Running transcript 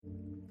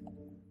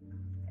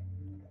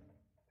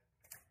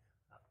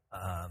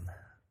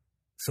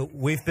So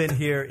we've been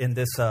here in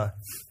this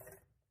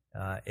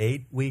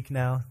 8-week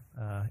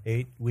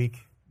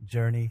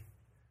journey,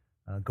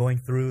 going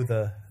through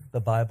the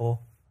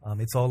Bible.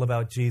 It's all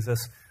about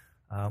Jesus.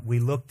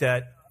 We've looked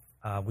at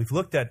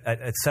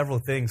several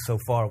things so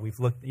far.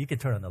 You can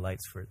turn on the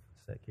lights for a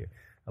sec here.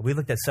 We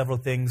looked at several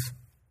things.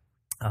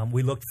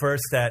 We looked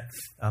first at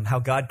how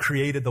God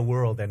created the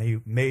world, and He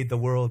made the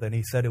world, and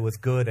He said it was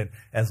good. And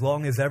as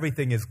long as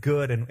everything is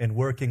good and in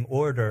working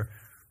order,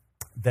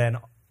 then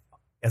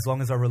as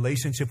long as our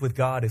relationship with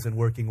God is in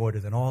working order,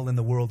 then all in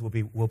the world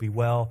will be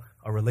well.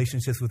 Our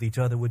relationships with each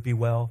other would be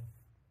well.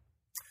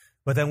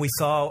 But then we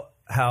saw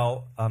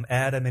how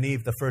Adam and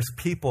Eve, the first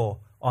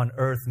people on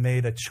earth,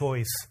 made a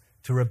choice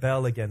to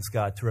rebel against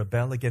God, to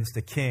rebel against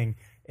the King.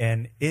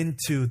 And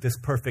into this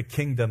perfect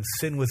kingdom,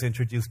 sin was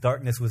introduced,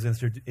 darkness was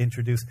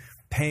introduced,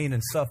 pain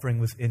and suffering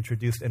was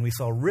introduced. And we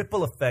saw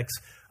ripple effects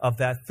of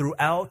that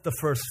throughout the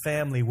first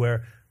family,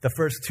 where the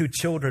first two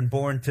children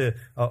born to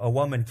a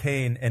woman,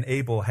 Cain and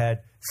Abel,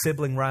 had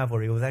sibling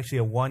rivalry. It was actually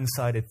a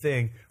one-sided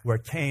thing where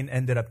Cain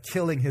ended up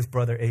killing his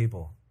brother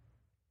Abel.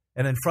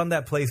 And then from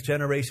that place,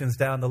 generations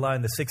down the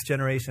line, the sixth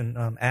generation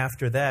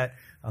after that,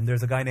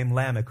 there's a guy named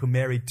Lamech who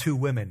married two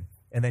women.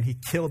 And then he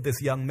killed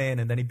this young man,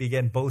 and then he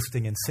began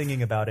boasting and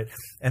singing about it.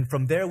 And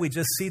from there, we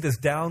just see this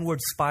downward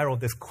spiral,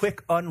 this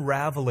quick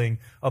unraveling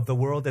of the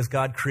world as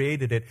God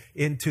created it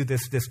into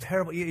this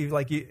terrible.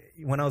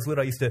 When I was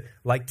little, I used to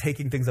like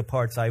taking things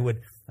apart. So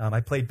I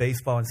played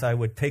baseball, and so I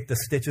would take the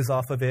stitches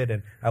off of it,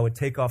 and I would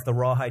take off the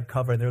rawhide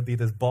cover, and there would be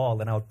this ball,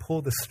 and I would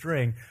pull the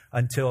string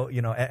until,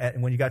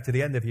 when you got to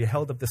the end of it, you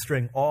held up the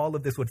string, all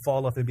of this would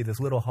fall off and be this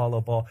little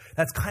hollow ball.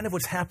 That's kind of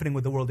what's happening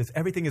with the world. Is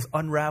everything is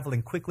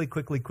unraveling quickly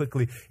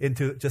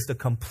into just a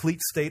complete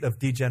state of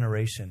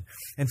degeneration.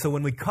 And so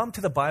when we come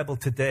to the Bible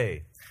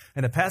today,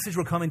 and the passage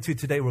we're coming to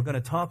today, we're going to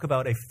talk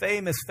about a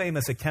famous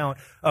account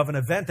of an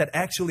event that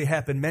actually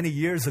happened many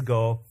years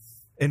ago,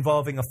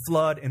 involving a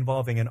flood,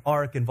 involving an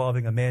ark,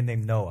 involving a man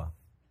named Noah.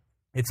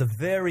 It's a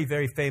very,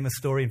 very famous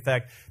story. In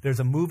fact, there's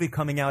a movie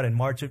coming out in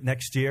March of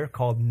next year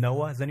called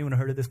Noah. Has anyone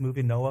heard of this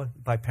movie, Noah,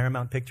 by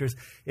Paramount Pictures?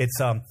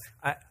 It's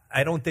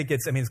I don't think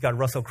it's got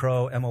Russell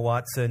Crowe, Emma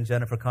Watson,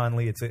 Jennifer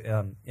Connelly, it's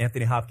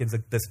Anthony Hopkins.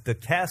 The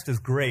cast is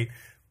great,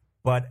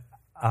 but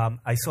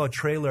I saw a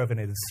trailer of it,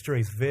 and it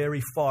strays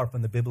very far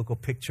from the biblical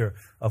picture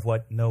of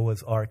what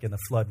Noah's ark and the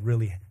flood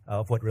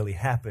of what really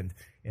happened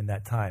in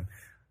that time.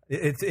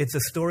 It's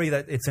a story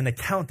it's an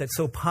account that's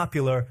so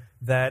popular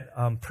that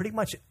pretty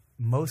much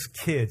most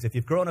kids, if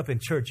you've grown up in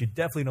church, you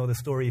definitely know the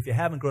story. If you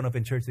haven't grown up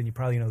in church, then you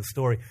probably know the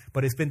story.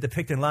 But it's been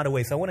depicted in a lot of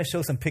ways. So I want to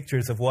show some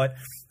pictures of what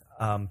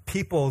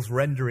people's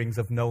renderings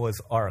of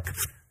Noah's ark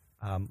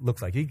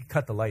looks like. You can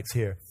cut the lights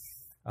here.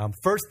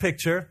 First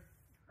picture,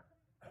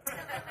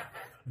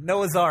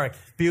 Noah's ark.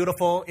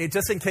 Beautiful.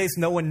 Just in case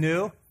no one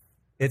knew,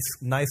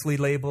 it's nicely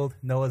labeled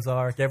Noah's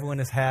ark. Everyone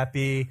is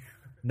happy.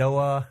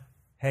 Noah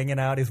hanging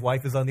out. His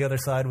wife is on the other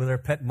side with her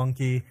pet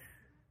monkey.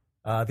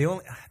 I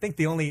think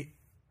the only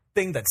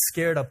thing that's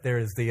scared up there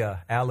is the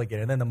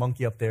alligator. And then the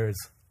monkey up there is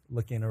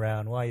looking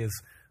around. Why is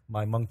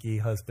my monkey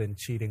husband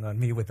cheating on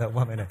me with that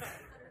woman?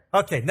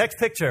 Okay, next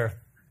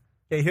picture.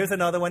 Okay, here's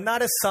another one.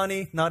 Not as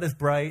sunny, not as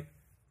bright,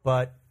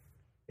 but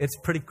it's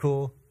pretty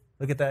cool.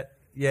 Look at that.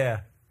 Yeah,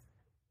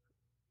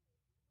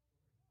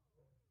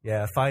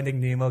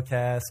 Finding Nemo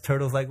cast.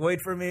 Turtle's like,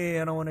 wait for me,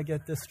 I don't want to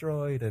get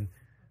destroyed. And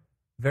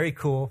very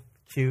cool,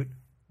 cute.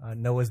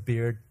 Noah's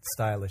beard,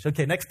 stylish.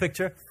 Okay, next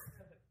picture.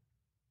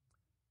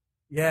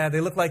 Yeah,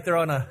 they look like they're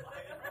on a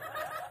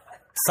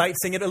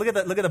sightseeing. Look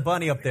at the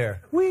bunny up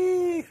there.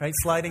 Whee! Right,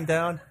 sliding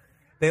down.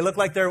 They look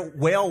like they're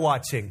whale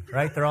watching,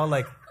 right? They're all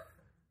like,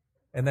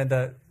 and then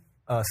the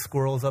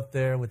squirrels up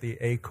there with the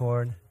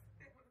acorn.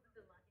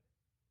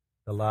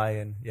 The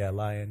lion. Yeah,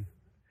 lion.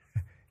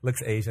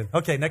 Looks Asian.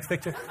 Okay, next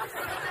picture.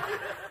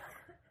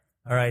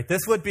 All right,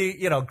 this would be,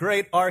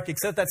 great ark,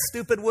 except that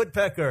stupid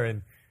woodpecker.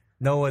 And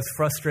Noah's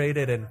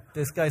frustrated, and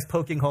this guy's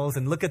poking holes,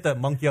 and look at the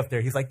monkey up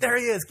there. He's like, there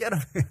he is, get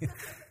him.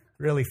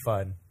 Really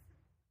fun.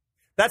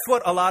 That's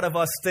what a lot of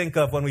us think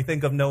of when we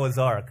think of Noah's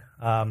ark.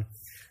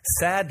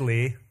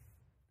 Sadly,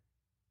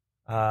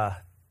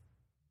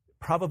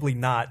 probably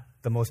not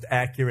the most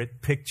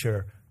accurate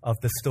picture of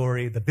the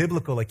story, the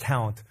biblical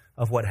account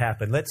of what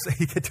happened.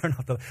 You can turn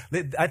off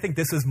I think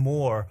this is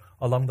more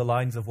along the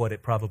lines of what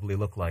it probably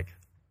looked like.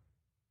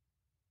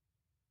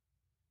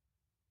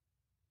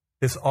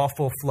 This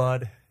awful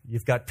flood.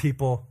 You've got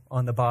people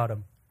on the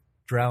bottom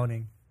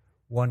drowning,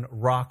 one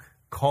rock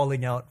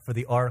calling out for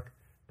the ark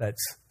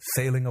that's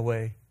sailing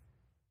away.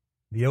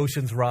 The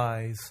oceans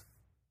rise,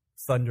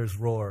 thunders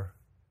roar.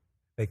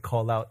 They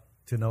call out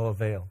to no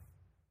avail.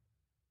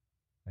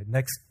 Right,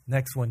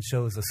 next one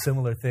shows a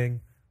similar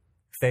thing.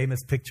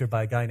 Famous picture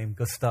by a guy named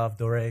Gustave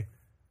Doré.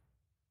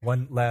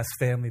 One last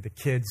family, the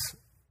kids,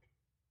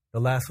 the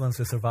last ones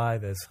to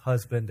survive as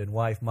husband and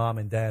wife, mom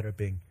and dad are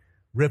being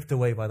ripped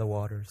away by the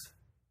waters.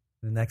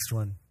 The next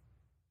one,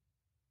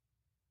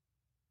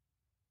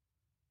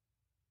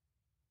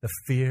 the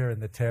fear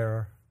and the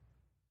terror.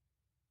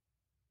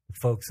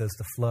 Folks, as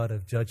the flood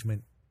of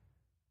judgment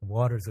The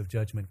waters of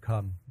judgment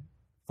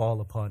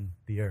fall upon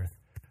the earth.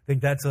 I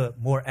think that's a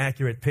more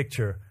accurate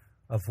picture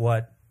of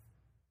what's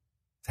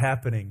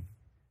happening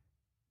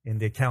in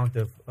the account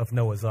of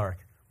Noah's Ark.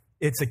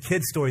 It's a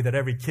kid story that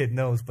every kid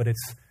knows, but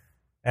it's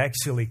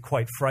actually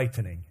quite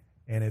frightening.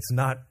 And it's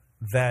not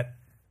that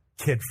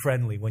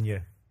kid-friendly when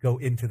you go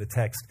into the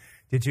text.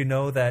 Did you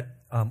know that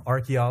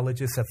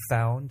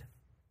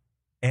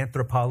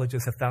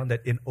anthropologists have found that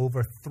in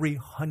over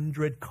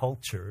 300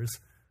 cultures,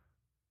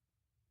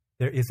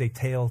 there is a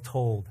tale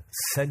told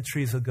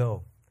centuries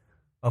ago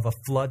of a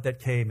flood that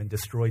came and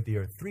destroyed the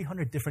earth.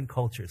 300 different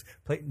cultures.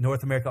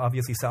 North America,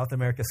 obviously South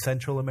America,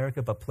 Central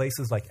America, but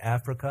places like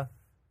Africa,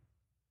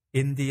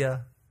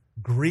 India,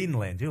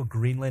 Greenland. You know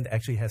Greenland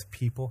actually has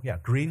people? Yeah,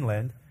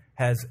 Greenland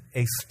has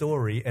a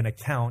story, an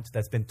account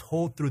that's been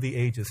told through the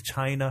ages.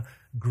 China,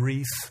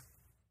 Greece.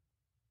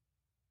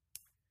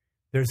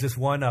 There's this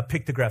one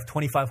pictograph,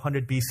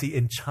 2500 BC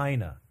in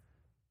China,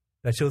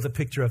 that shows a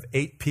picture of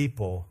 8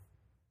 people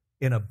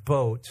in a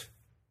boat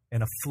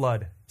and a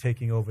flood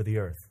taking over the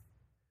earth.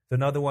 There's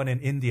another one in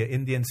India.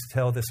 Indians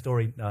tell the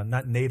story,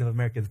 not Native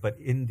Americans, but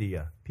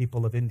India,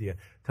 people of India,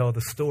 tell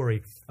the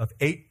story of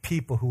 8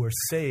 people who were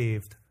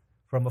saved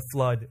from a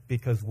flood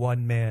because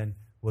one man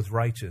was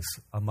righteous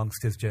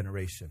amongst his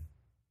generation.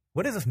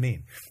 What does this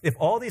mean? If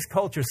all these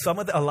cultures,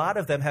 a lot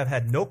of them have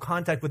had no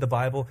contact with the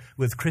Bible,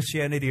 with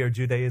Christianity or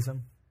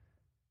Judaism,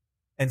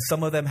 and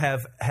some of them have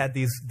had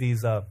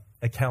these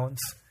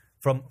accounts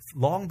from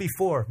long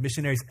before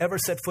missionaries ever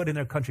set foot in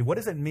their country, what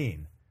does it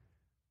mean?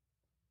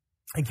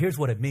 And here's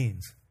what it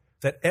means.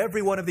 That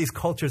every one of these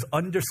cultures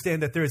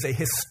understand that there is a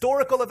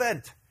historical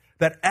event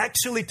that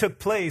actually took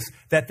place,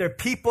 that their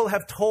people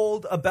have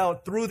told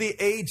about through the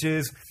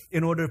ages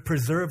in order to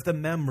preserve the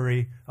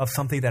memory of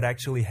something that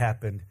actually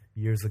happened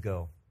years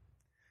ago.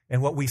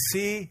 And what we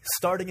see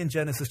starting in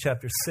Genesis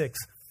chapter 6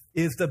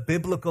 is the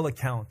biblical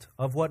account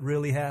of what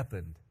really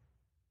happened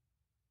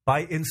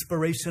by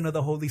inspiration of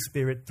the Holy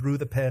Spirit through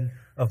the pen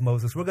of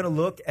Moses. We're going to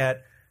look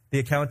at the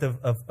account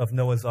of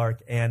Noah's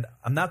Ark, and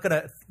we're not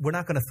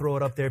going to throw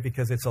it up there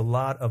because it's a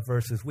lot of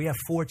verses. We have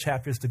 4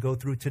 chapters to go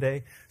through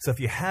today. So if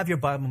you have your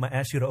Bible, I'm going to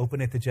ask you to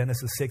open it to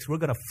Genesis 6. We're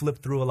going to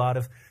flip through a lot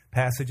of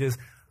passages.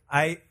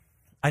 I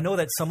know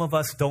that some of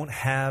us don't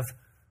have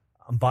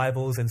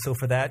Bibles, and so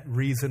for that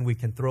reason, we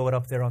can throw it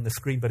up there on the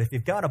screen. But if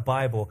you've got a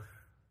Bible,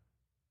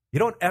 you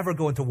don't ever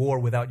go into war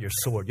without your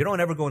sword. You don't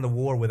ever go into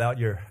war without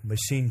your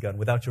machine gun,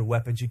 without your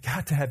weapons. You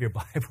got to have your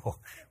Bible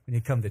when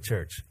you come to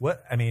church.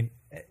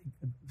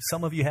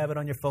 Some of you have it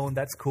on your phone.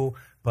 That's cool.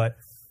 But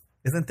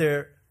isn't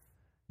there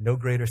no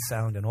greater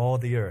sound in all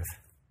the earth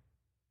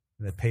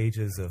than the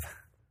pages of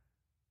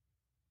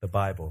the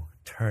Bible?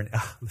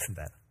 Listen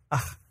to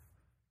that.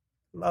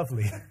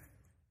 Lovely.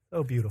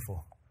 So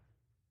beautiful.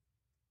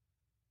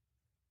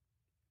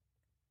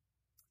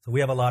 So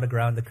we have a lot of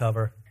ground to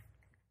cover.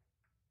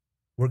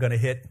 We're going to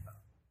hit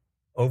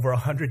over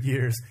 100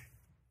 years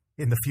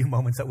in the few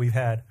moments that we've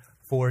had,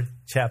 4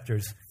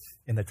 chapters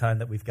in the time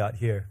that we've got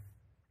here.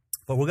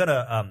 But we're going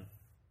to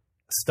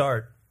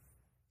start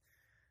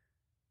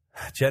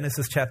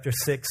Genesis chapter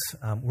 6.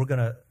 We're going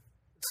to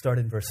start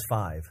in verse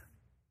 5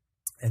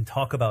 and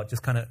talk about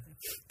just kind of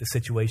the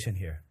situation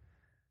here.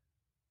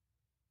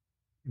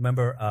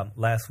 Remember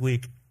last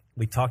week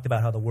we talked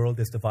about how the world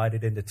is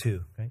divided into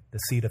 2, right? The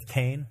seed of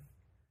Cain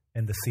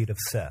and the seed of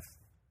Seth.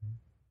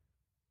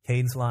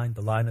 Cain's line,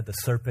 the line of the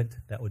serpent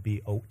that would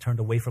be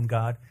turned away from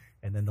God,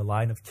 and then the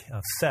line of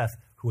Seth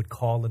who would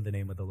call in the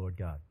name of the Lord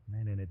God.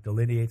 And it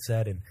delineates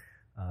that in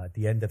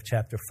the end of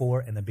chapter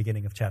 4 and the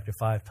beginning of chapter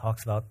 5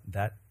 talks about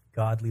that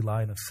godly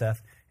line of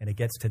Seth, and it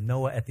gets to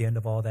Noah at the end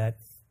of all that,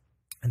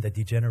 and the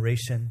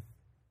degeneration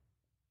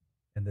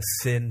and the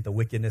sin, the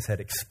wickedness had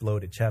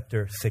exploded.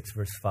 Chapter 6,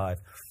 verse 5.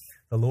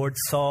 The Lord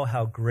saw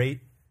how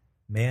great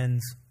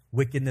man's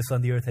wickedness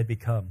on the earth had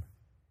become,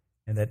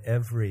 and that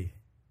every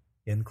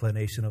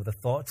inclination of the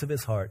thoughts of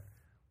his heart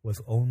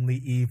was only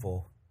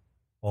evil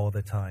all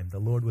the time. The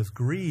Lord was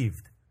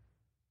grieved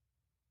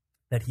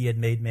that he had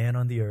made man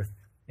on the earth,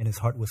 and his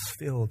heart was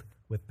filled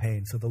with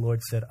pain. So the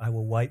Lord said, I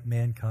will wipe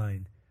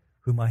mankind,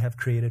 whom I have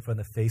created from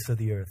the face of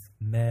the earth,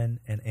 men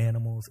and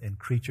animals and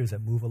creatures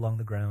that move along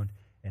the ground,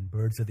 and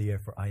birds of the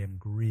air, for I am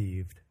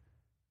grieved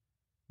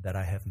that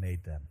I have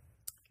made them.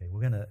 Okay,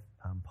 we're going to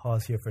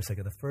pause here for a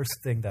second. The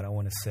first thing that I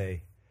want to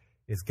say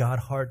is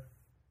God's heart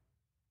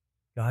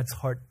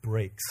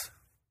breaks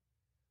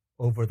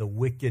over the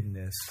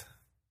wickedness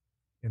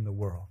in the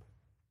world.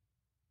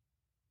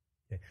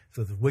 Okay,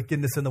 so the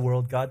wickedness in the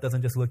world, God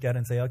doesn't just look at it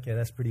and say, okay,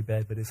 that's pretty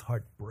bad, but his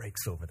heart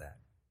breaks over that.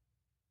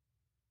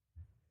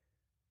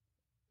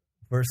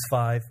 Verse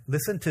 5,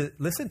 listen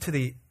to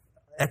the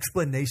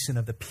explanation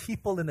of the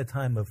people in the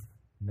time of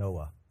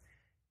Noah.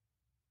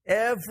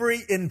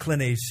 Every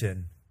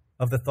inclination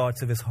of the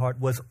thoughts of his heart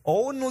was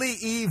only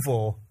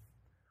evil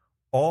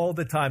all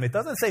the time. It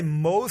doesn't say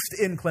most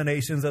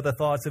inclinations of the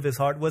thoughts of his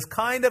heart was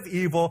kind of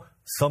evil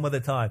some of the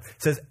time.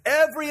 It says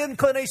every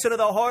inclination of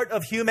the heart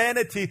of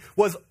humanity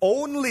was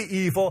only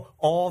evil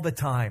all the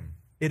time.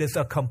 It is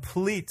a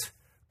complete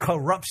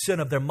corruption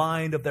of their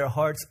mind, of their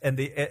hearts. And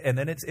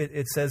then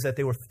it says that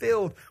they were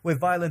filled with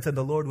violence and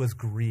the Lord was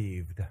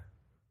grieved.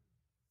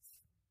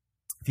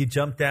 If you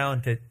jump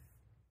down to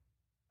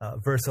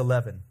verse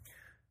 11.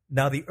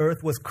 Now the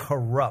earth was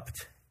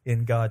corrupt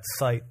in God's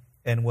sight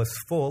and was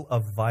full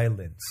of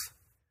violence.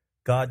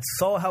 God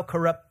saw how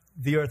corrupt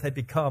the earth had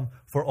become,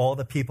 for all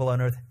the people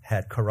on earth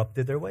had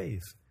corrupted their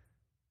ways.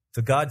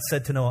 So God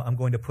said to Noah, I'm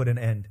going to put an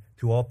end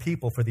to all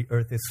people, for the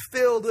earth is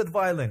filled with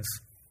violence.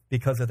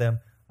 Because of them,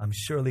 I'm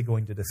surely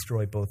going to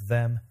destroy both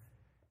them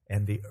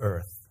and the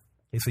earth.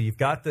 Okay, so you've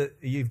got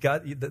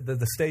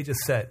the stage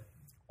is set.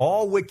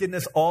 All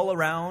wickedness all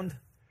around,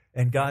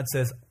 and God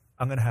says,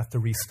 I'm going to have to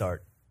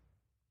restart.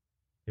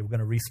 Okay, we're going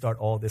to restart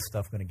all this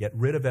stuff. We're going to get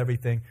rid of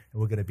everything,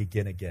 and we're going to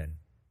begin again.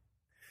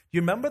 Do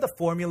you remember the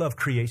formula of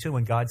creation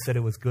when God said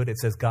it was good? It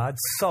says God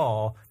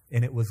saw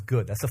and it was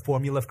good. That's the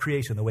formula of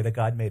creation, the way that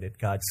God made it.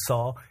 God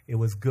saw, it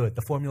was good.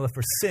 The formula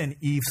for sin,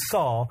 Eve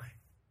saw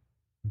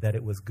that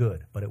it was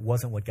good, but it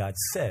wasn't what God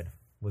said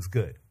was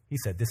good. He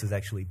said, this is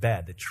actually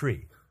bad, the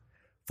tree.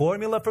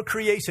 Formula for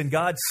creation,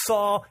 God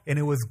saw and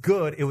it was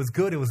good. It was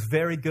good. It was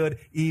very good.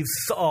 Eve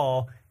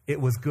saw it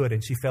was good,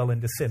 and she fell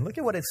into sin. Look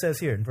at what it says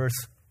here in verse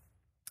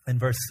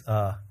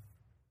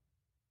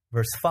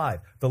 5.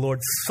 The Lord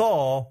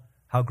saw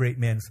how great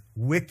man's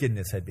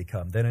wickedness had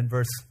become. Then in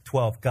verse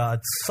 12, God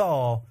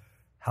saw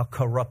how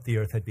corrupt the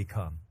earth had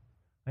become.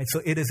 Right?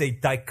 So it is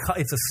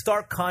it's a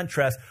stark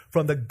contrast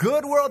from the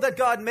good world that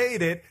God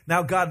made it.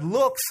 Now God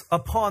looks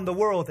upon the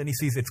world and he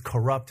sees it's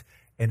corrupt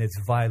and it's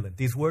violent.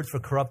 These words for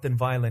corrupt and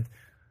violent,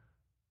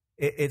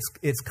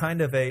 it's kind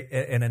of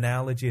an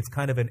analogy. It's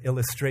kind of an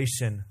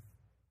illustration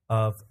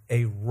of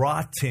a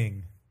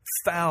rotting,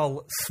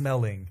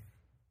 foul-smelling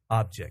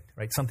object,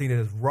 right? Something that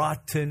is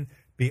rotten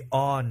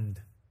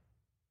beyond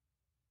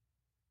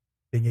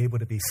being able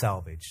to be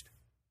salvaged.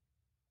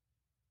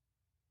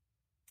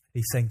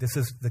 He's saying this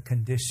is the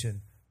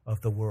condition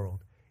of the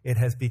world. It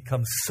has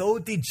become so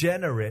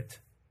degenerate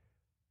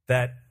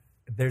that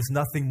there's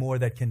nothing more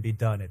that can be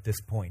done at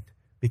this point,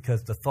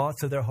 because the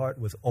thoughts of their heart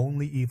was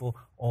only evil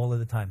all of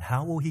the time.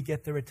 How will he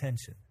get their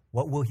attention?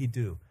 What will he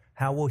do?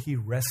 How will he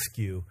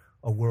rescue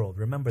a world?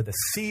 Remember, the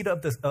seed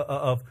of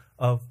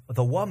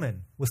the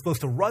woman was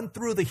supposed to run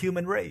through the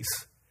human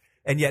race,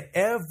 and yet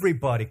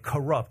everybody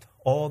corrupt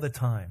all the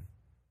time.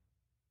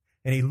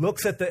 And he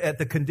looks at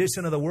the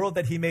condition of the world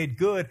that he made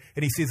good,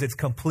 and he sees it's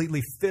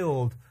completely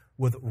filled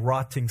with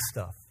rotting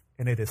stuff.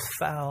 And it is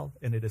foul,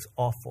 and it is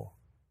awful.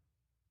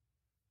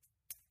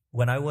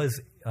 When I was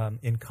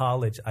in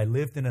college, I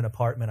lived in an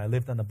apartment. I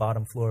lived on the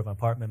bottom floor of an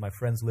apartment. My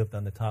friends lived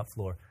on the top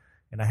floor.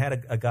 And I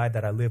had a guy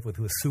that I lived with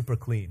who was super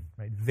clean,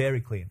 right?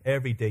 Very clean.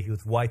 Every day he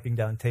was wiping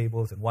down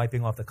tables and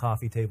wiping off the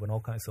coffee table and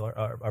all kinds. So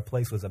our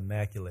place was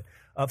immaculate.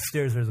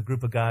 Upstairs, there's a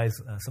group of guys.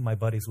 Some of my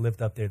buddies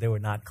lived up there. They were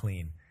not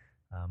clean.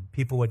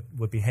 People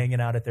would be hanging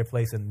out at their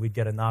place, and we'd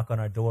get a knock on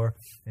our door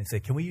and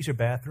say, can we use your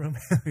bathroom?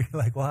 You're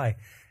like, why?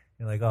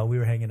 You're like, oh, we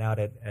were hanging out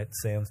at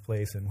Sam's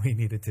place, and we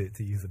needed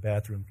to use the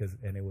bathroom,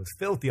 and it was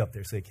filthy up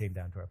there, so they came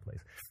down to our place.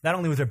 Not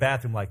only was their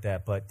bathroom like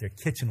that, but their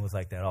kitchen was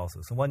like that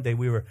also. So one day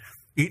we were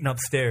eating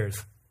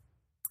upstairs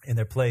in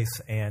their place,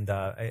 and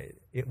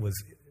it was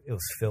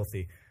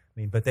filthy.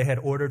 But they had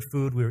ordered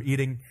food. We were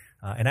eating,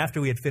 and after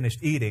we had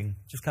finished eating,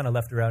 just kind of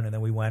left around, and then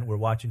we're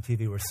watching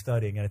TV, we're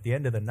studying, and at the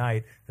end of the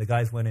night, the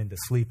guys went in to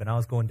sleep, and I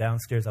was going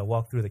downstairs. I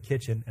walked through the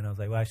kitchen, and I was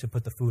like, well, I should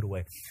put the food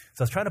away.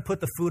 So I was trying to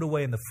put the food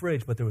away in the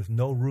fridge, but there was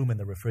no room in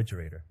the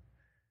refrigerator.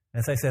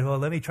 And so I said, well,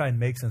 let me try and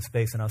make some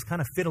space, and I was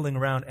kind of fiddling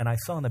around, and I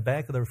saw in the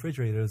back of the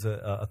refrigerator there was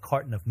a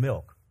carton of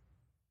milk.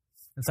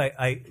 And so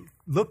I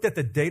looked at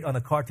the date on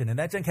the carton, and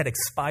that junk had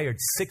expired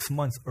 6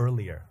 months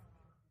earlier.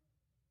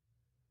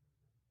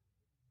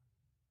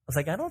 I was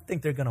like, I don't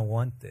think they're going to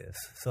want this.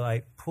 So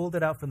I pulled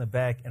it out from the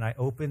back, and I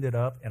opened it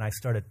up, and I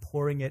started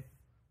pouring it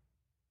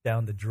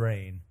down the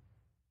drain.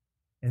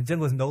 And it just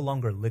was no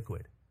longer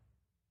liquid.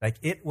 Like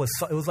it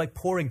was like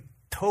pouring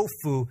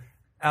tofu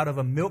out of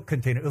a milk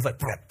container. It was like,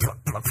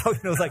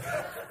 it was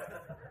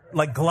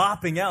like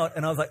glopping out.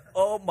 And I was like,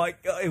 oh my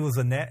God. It was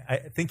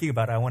thinking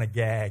about it, I want to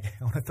gag.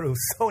 I want to throw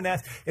so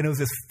nasty. And it was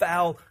this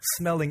foul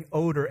smelling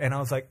odor. And I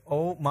was like,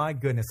 oh my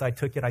goodness. I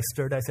took it, I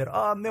stirred it, I said,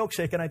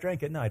 milkshake, and I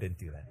drank it. No, I didn't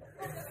do that.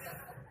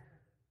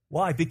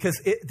 Why? Because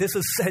this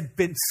had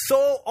been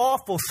so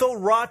awful, so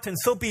rotten,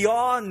 so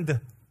beyond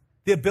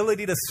the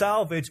ability to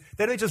salvage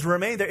that it just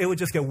remained there. It would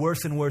just get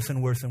worse and worse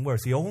and worse and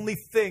worse. The only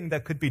thing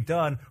that could be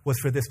done was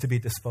for this to be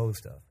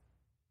disposed of.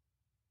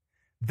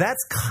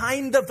 That's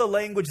kind of the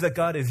language that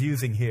God is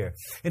using here.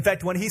 In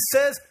fact, when he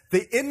says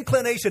the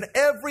inclination,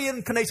 every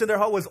inclination of their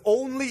heart was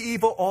only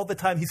evil all the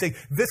time, he's saying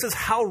this is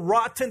how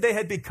rotten they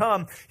had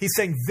become. He's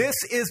saying this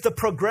is the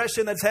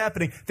progression that's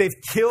happening. They've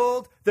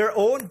killed their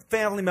own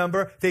family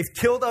member. They've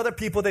killed other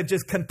people. They've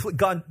just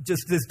gone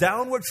just this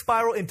downward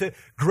spiral into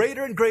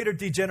greater and greater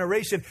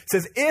degeneration. It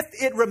says if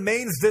it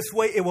remains this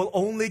way, it will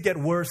only get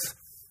worse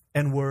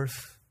and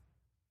worse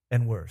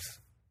and worse.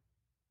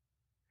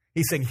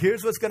 He's saying,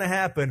 here's what's going to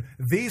happen.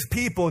 These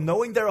people,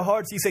 knowing their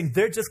hearts, he's saying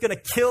they're just going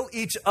to kill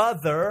each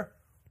other.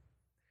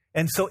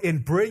 And so in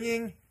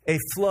bringing a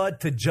flood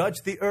to judge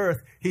the earth,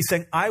 he's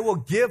saying, I will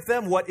give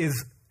them what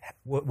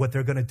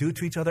they're going to do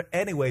to each other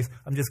anyways.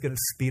 I'm just going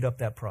to speed up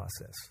that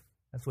process.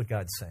 That's what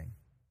God's saying.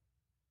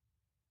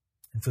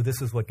 And so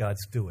this is what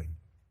God's doing.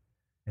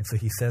 And so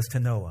he says to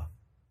Noah,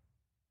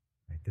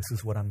 right, this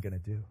is what I'm going to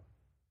do.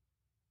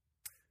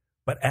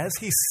 But as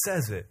he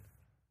says it,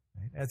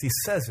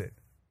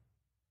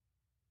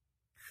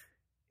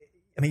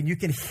 I mean, you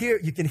can hear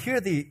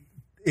the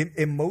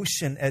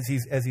emotion as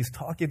he's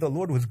talking. The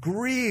Lord was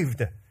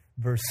grieved,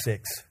 verse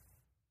 6,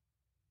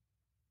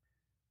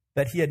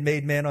 that he had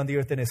made man on the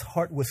earth, and his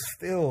heart was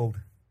filled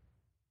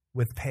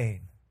with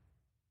pain.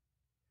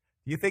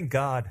 Do you think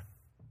God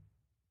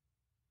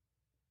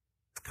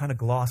kind of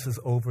glosses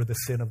over the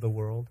sin of the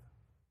world?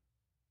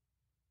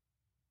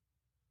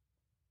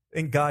 I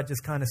think God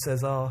just kind of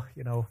says, oh,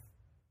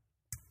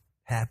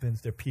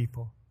 happens, they're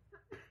people.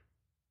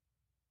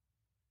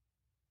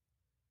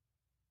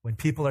 When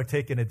people are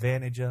taken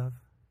advantage of,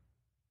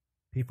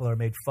 people are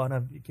made fun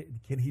of,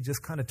 can he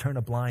just kind of turn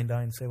a blind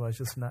eye and say, well, it's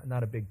just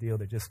not a big deal.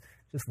 They're just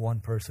one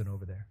person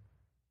over there.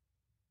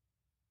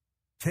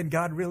 Can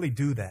God really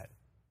do that?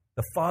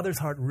 The Father's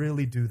heart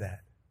really do that?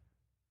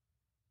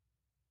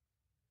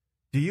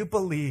 Do you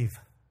believe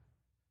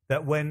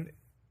that when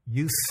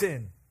you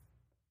sin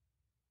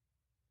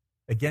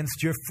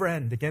against your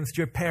friend, against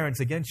your parents,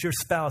 against your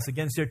spouse,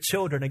 against your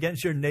children,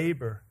 against your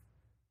neighbor,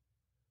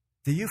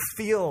 do you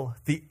feel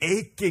the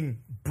aching,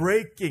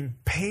 breaking,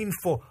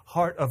 painful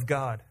heart of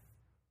God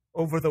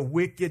over the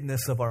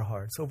wickedness of our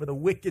hearts, over the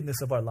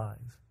wickedness of our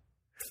lives?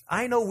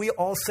 I know we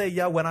all say,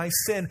 yeah, when I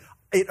sin,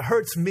 it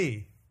hurts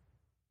me.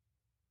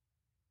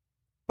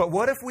 But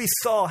what if we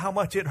saw how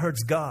much it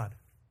hurts God?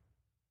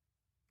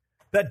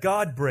 That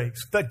God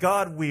breaks, that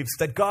God weeps,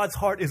 that God's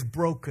heart is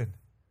broken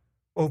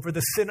over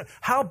the sinner.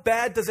 How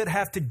bad does it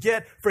have to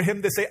get for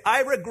him to say,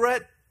 I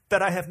regret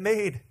that I have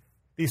made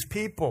these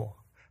people?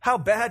 How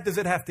bad does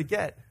it have to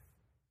get?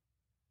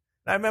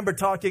 I remember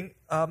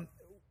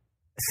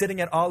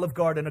sitting at Olive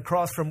Garden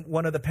across from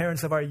one of the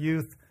parents of our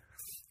youth,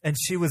 and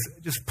she was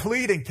just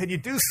pleading, can you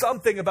do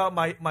something about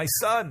my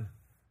son?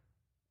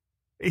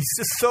 He's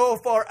just so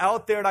far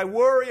out there, and I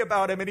worry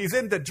about him, and he's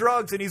into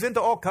drugs, and he's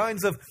into all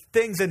kinds of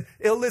things and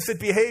illicit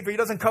behavior. He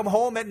doesn't come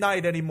home at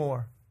night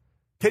anymore.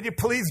 Can you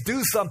please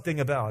do something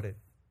about it?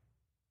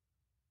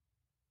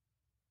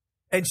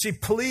 And she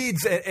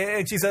pleads,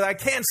 and she says, I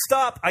can't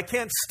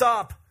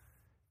stop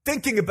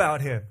thinking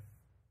about him.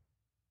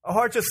 Her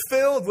heart just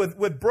filled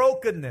with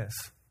brokenness.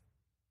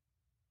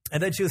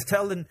 And then she was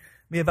telling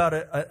me about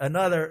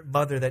another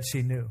mother that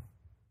she knew.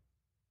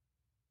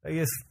 I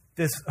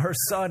guess her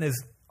son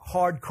is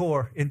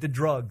hardcore into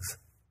drugs,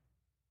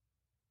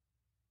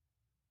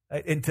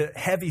 into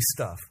heavy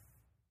stuff,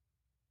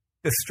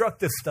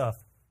 destructive stuff.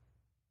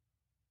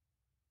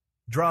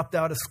 Dropped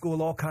out of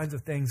school, all kinds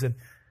of things. And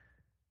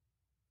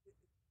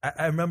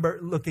I remember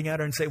looking at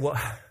her and say, well,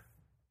 I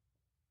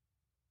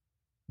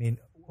mean,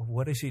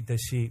 what is she,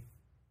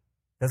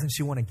 doesn't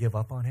she want to give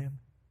up on him?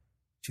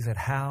 She said,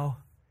 how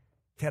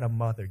can a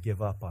mother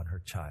give up on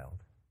her child?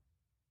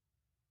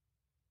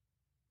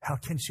 How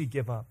can she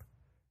give up?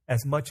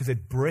 As much as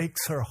it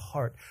breaks her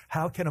heart,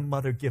 how can a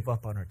mother give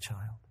up on her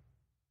child?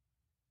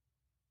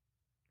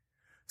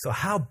 So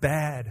how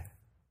bad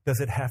does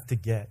it have to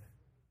get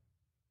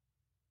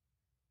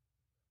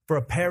for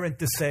a parent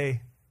to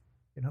say,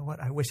 you know what,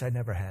 I wish I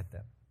never had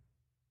them.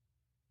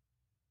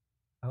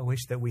 I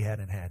wish that we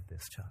hadn't had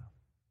this child.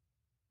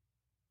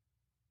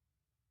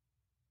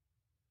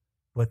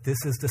 But this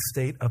is the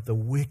state of the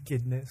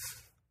wickedness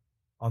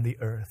on the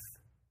earth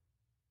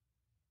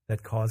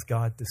that caused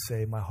God to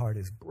say, my heart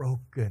is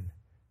broken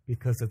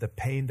because of the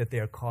pain that they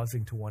are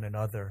causing to one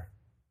another.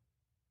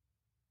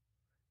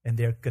 And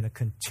they're going to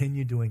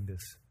continue doing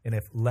this. And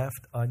if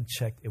left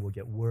unchecked, it will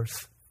get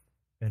worse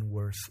and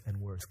worse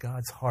and worse.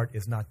 God's heart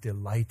is not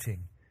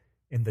delighting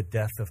in the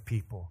death of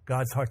people.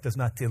 God's heart does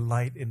not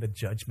delight in the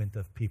judgment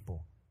of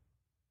people.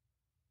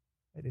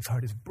 And his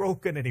heart is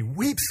broken and he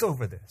weeps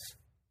over this.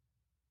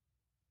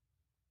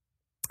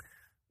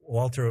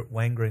 Walter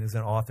Wangerin is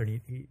an author,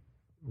 and he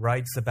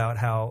writes about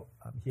how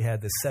he had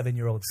this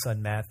 7-year-old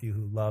son, Matthew,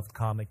 who loved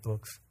comic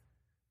books.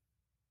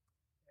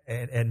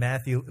 And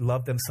Matthew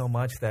loved them so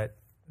much that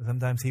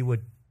sometimes he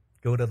would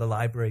go to the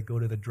library, go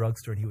to the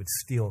drugstore, and he would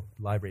steal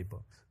library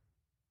books.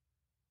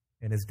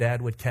 And his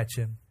dad would catch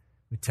him,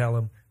 would tell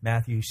him,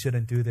 Matthew, you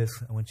shouldn't do this.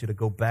 I want you to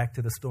go back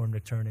to the store and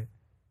return it.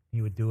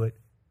 He would do it.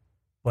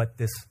 But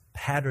this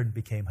pattern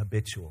became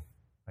habitual.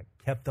 Like,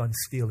 kept on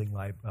stealing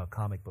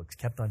comic books,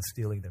 kept on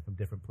stealing them from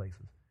different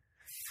places.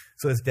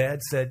 So his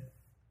dad said,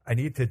 I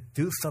need to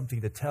do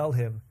something to tell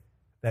him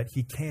that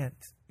he can't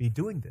be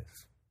doing this.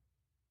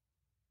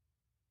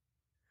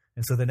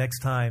 And so the next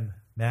time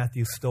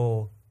Matthew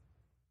stole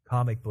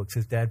comic books,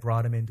 his dad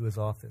brought him into his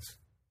office.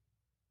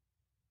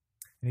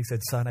 And he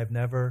said, son, I've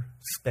never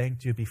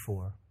spanked you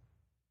before,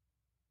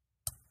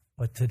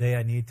 but today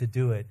I need to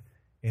do it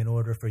in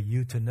order for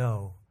you to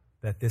know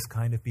that this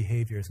kind of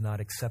behavior is not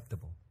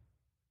acceptable.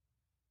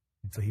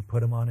 And so he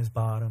put him on his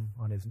bottom,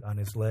 on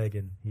his leg,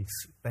 and he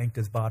spanked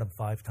his bottom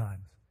 5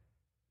 times.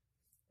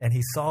 And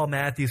he saw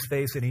Matthew's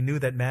face, and he knew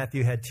that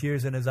Matthew had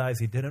tears in his eyes.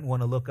 He didn't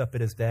want to look up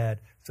at his dad.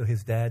 So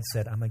his dad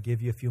said, I'm going to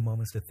give you a few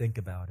moments to think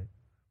about it.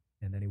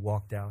 And then he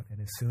walked out. And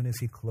as soon as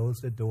he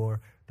closed the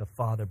door, the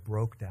father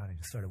broke down and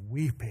just started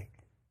weeping.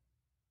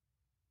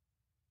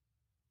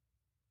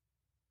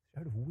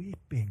 Started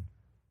weeping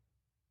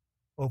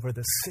over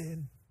the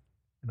sin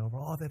and over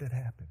all that had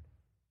happened.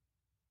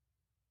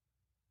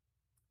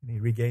 And he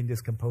regained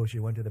his composure. He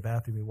went to the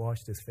bathroom. He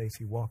washed his face.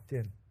 He walked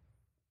in.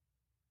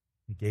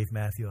 He gave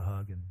Matthew a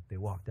hug, and they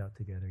walked out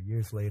together.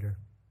 Years later,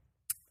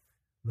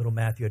 little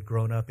Matthew had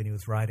grown up, and he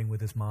was riding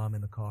with his mom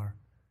in the car.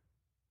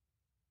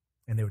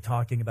 And they were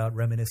talking about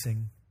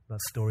reminiscing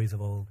about stories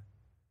of old.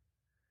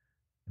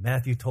 And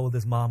Matthew told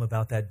his mom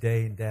about that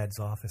day in Dad's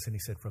office, and he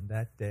said, from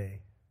that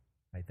day,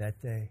 right, that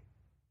day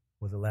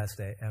was the last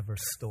day I ever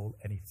stole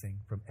anything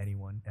from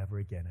anyone ever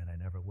again, and I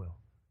never will.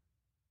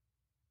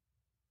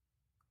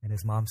 And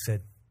his mom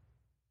said,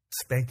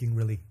 spanking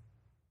really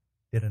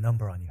did a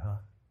number on you, huh?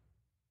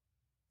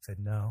 He said,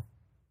 no.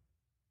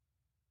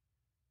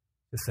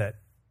 Just that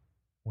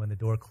when the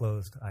door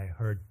closed, I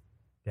heard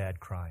Dad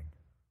crying.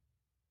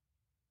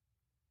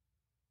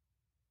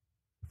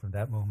 From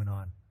that moment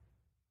on,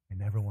 I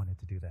never wanted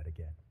to do that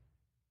again.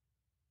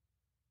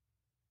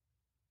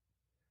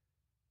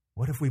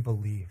 What if we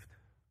believed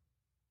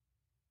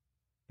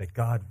that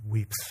God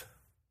weeps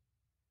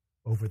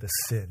over the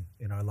sin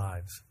in our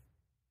lives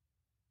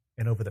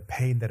and over the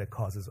pain that it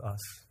causes us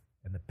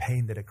and the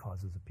pain that it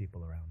causes the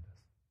people around us,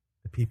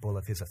 the people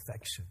of his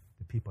affection,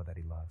 the people that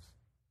he loves?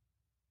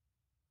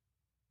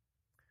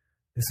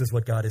 This is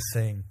what God is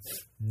saying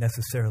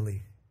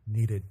necessarily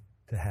needed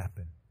to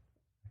happen.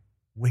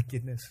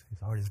 Wickedness, his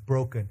heart is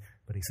broken,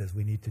 but he says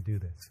we need to do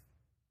this.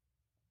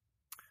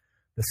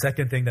 The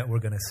second thing that we're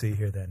going to see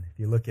here then, if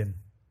you look in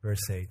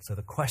verse 8, so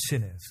the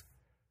question is,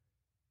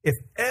 if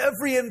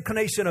every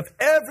inclination of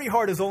every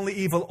heart is only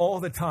evil all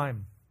the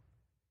time,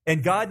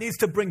 and God needs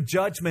to bring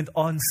judgment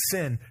on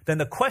sin, then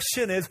the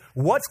question is,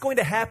 what's going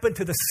to happen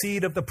to the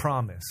seed of the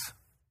promise?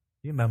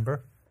 You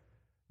remember,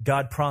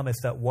 God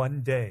promised that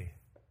one day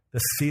the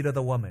seed of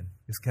the woman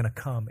is going to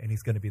come and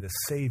he's going to be the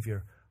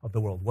Savior of the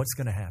world. What's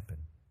going to happen?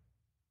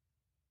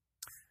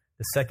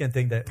 The second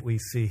thing that we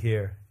see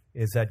here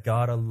is that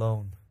God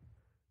alone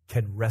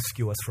can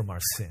rescue us from our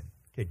sin.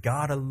 Okay,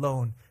 God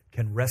alone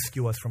can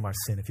rescue us from our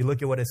sin. If you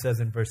look at what it says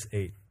in verse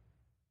 8,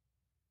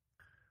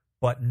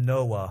 but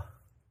Noah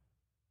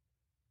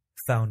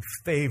found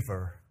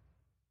favor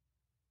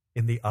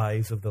in the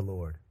eyes of the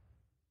Lord.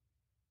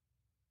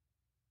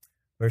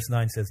 Verse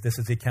 9 says, this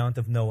is the account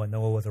of Noah.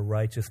 Noah was a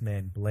righteous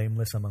man,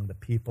 blameless among the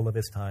people of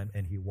his time,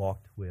 and he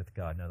walked with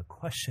God. Now the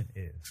question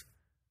is,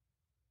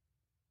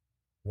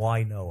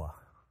 why Noah?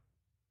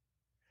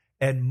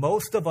 And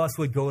most of us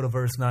would go to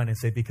verse 9 and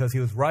say, because he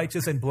was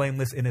righteous and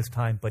blameless in his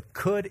time. But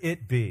could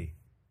it be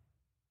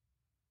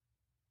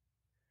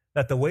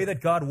that the way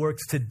that God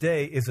works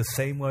today is the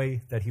same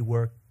way that he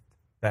worked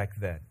back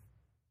then?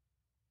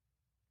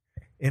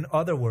 In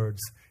other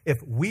words, if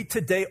we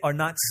today are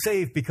not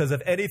saved because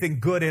of anything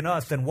good in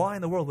us, then why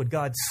in the world would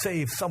God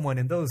save someone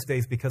in those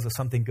days because of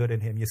something good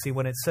in him? You see,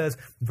 when it says,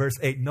 verse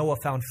 8, Noah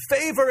found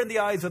favor in the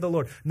eyes of the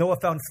Lord. Noah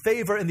found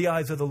favor in the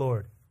eyes of the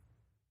Lord.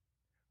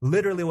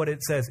 Literally what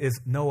it says is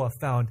Noah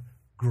found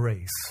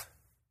grace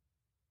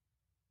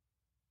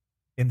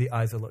in the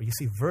eyes of the Lord. You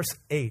see, verse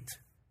 8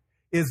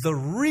 is the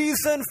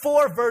reason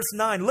for verse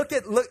 9. Look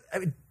at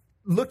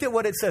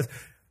what it says.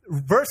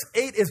 Verse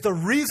 8 is the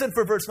reason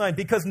for verse 9,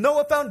 because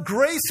Noah found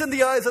grace in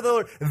the eyes of the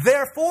Lord.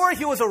 Therefore,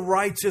 he was a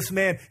righteous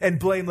man and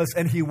blameless,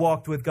 and he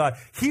walked with God.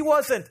 He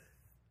wasn't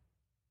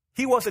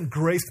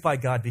graced by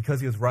God because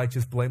he was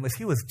righteous, blameless.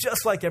 He was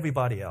just like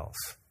everybody else.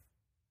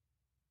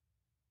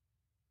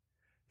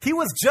 He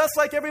was just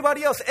like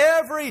everybody else.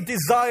 Every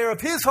desire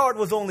of his heart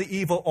was only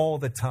evil all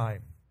the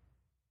time.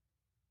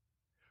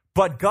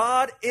 But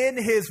God, in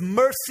his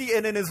mercy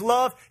and in his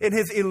love, in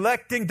his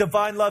electing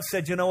divine love,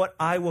 said, you know what?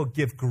 I will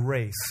give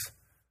grace.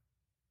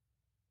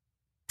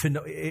 To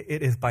know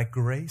it is by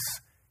grace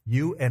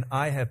you and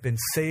I have been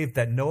saved,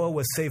 that Noah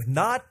was saved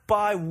not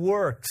by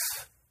works.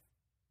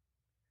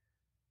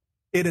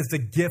 It is the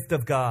gift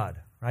of God,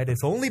 right?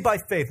 It's only by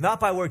faith, not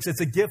by works. It's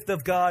a gift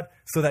of God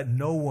so that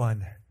no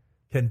one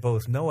can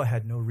boast. Noah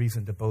had no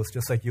reason to boast,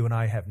 just like you and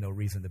I have no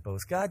reason to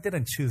boast. God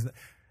didn't choose.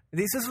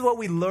 This is what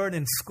we learn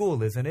in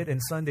school, isn't it? In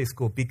Sunday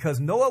school.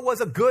 Because Noah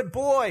was a good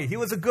boy. He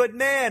was a good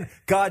man.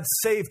 God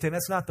saved him.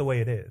 That's not the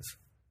way it is.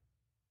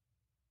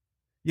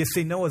 You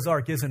see, Noah's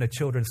Ark isn't a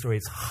children's story.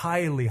 It's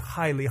highly,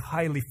 highly,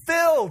 highly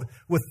filled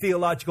with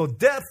theological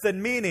depth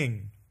and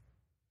meaning.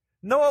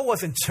 Noah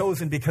wasn't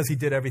chosen because he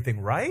did everything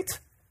right.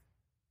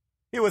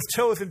 He was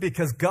chosen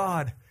because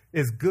God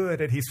is good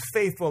and he's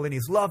faithful and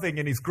he's loving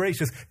and he's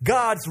gracious.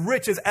 God's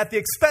riches at the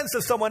expense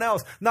of someone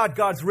else, not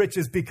God's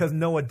riches because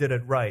Noah did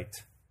it right.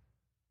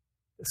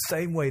 The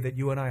same way that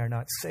you and I are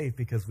not saved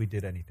because we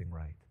did anything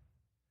right.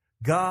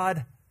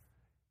 God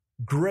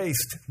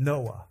graced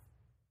Noah.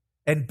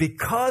 And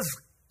because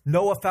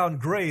Noah found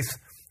grace,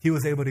 he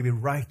was able to be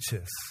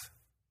righteous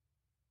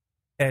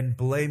and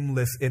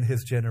blameless in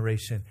his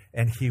generation,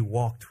 and he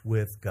walked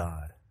with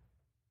God.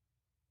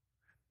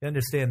 You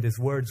understand, these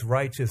words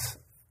righteous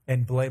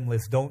and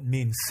blameless don't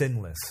mean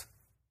sinless.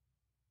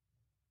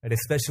 And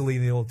especially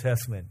in the Old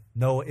Testament,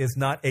 Noah is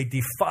not a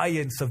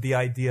defiance of the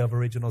idea of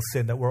original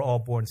sin, that we're all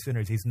born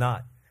sinners. He's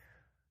not.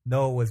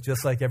 Noah was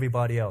just like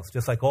everybody else,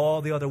 just like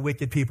all the other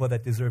wicked people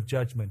that deserve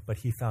judgment, but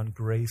he found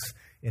grace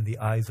in the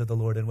eyes of the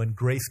Lord. And when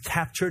grace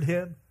captured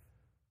him,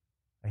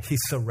 he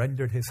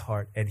surrendered his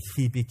heart and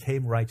he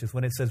became righteous.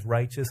 When it says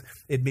righteous,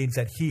 it means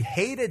that he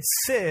hated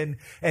sin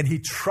and he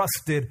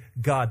trusted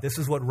God. This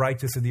is what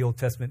righteous in the Old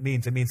Testament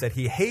means. It means that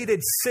he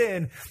hated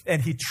sin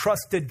and he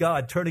trusted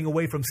God, turning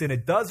away from sin.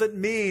 It doesn't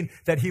mean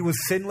that he was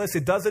sinless.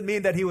 It doesn't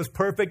mean that he was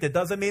perfect. It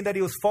doesn't mean that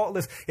he was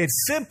faultless. It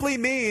simply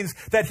means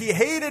that he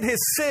hated his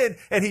sin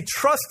and he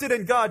trusted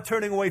in God,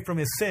 turning away from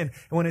his sin.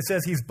 And when it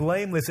says he's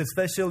blameless,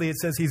 especially it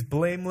says he's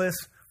blameless,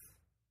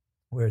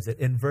 where is it?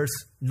 In verse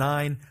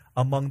 9,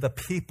 among the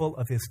people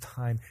of his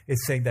time,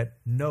 it's saying that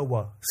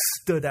Noah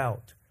stood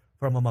out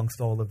from amongst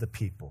all of the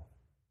people.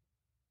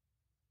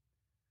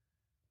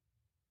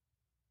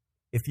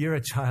 If you're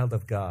a child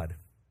of God,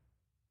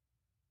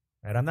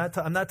 right? I'm not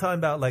talking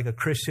about like a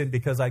Christian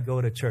because I go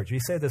to church. We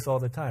say this all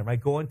the time,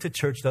 right? Going to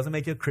church doesn't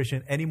make you a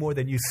Christian any more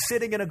than you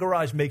sitting in a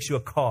garage makes you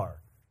a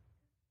car.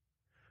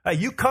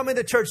 You come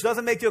into church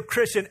doesn't make you a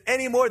Christian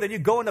any more than you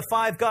go into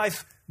Five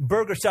Guys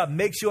burger shop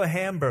makes you a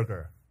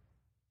hamburger.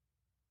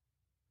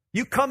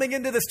 You coming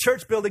into this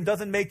church building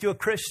doesn't make you a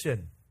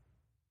Christian.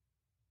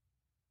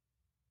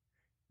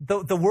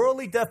 The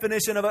worldly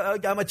definition of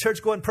I'm a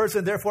church-going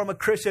person, therefore I'm a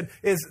Christian,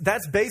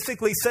 that's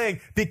basically saying,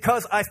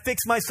 because I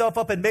fixed myself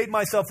up and made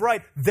myself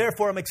right,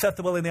 therefore I'm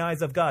acceptable in the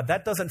eyes of God.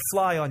 That doesn't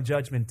fly on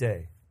Judgment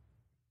Day.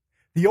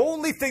 The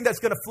only thing that's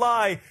going to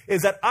fly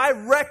is that I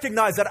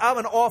recognize that I'm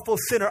an awful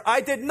sinner. I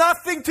did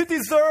nothing to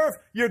deserve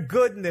your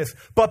goodness,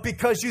 but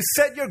because you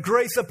set your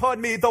grace upon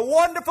me, the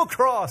wonderful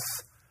cross,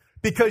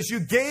 because you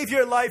gave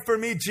your life for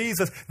me,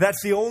 Jesus,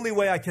 that's the only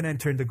way I can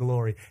enter into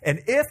glory. And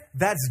if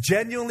that's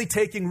genuinely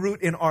taking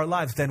root in our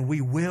lives, then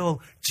we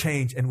will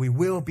change and we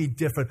will be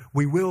different.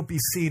 We will be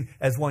seen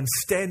as one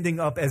standing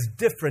up as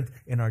different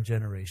in our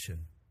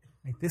generation.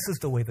 This is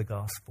the way the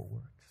gospel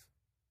works.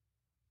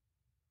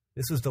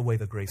 This is the way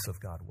the grace of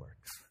God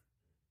works.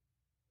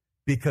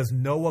 Because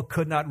Noah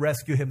could not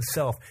rescue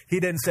himself.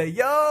 He didn't say,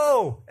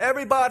 yo,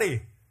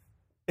 everybody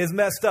is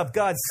messed up.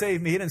 God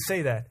save me. He didn't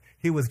say that.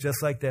 He was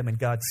just like them, and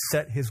God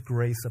set his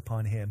grace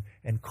upon him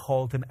and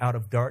called him out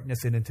of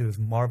darkness and into his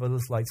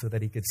marvelous light so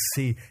that he could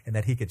see and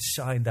that he could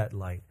shine that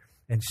light.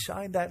 And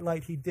shine that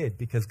light he did,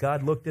 because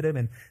God looked at him,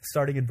 and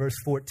starting in verse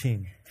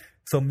 14,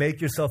 so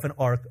make yourself an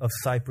ark of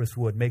cypress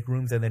wood, make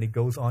rooms, and then he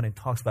goes on and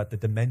talks about the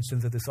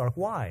dimensions of this ark.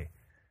 Why?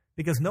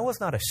 Because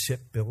Noah's not a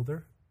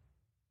shipbuilder.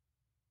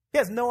 He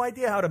has no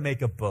idea how to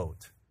make a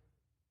boat.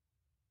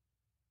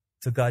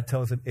 So God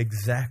tells him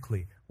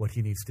exactly what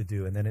he needs to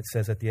do. And then it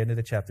says at the end of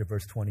the chapter,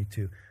 verse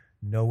 22,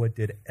 Noah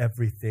did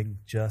everything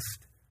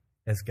just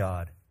as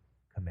God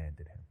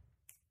commanded him.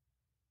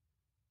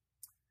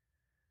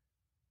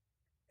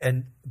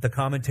 And the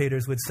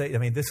commentators would say,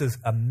 this is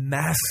a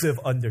massive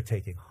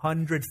undertaking,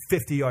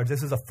 150 yards.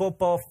 This is a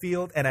football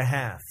field and a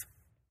half.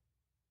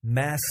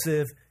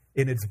 Massive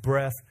in its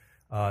breadth,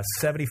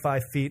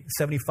 75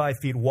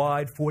 feet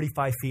wide,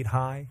 45 feet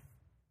high.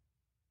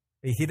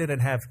 He didn't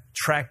have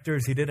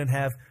tractors. He didn't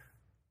have...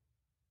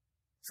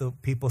 So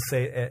people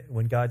say,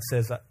 when God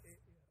says,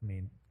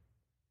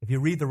 if you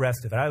read the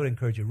rest of it, I would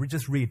encourage you,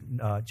 just read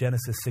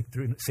Genesis 6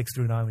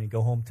 through 9 when you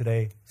go home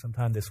today,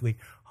 sometime this week.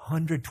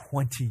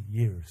 120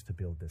 years to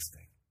build this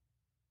thing.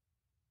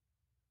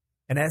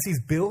 And as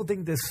he's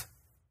building this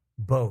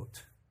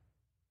boat,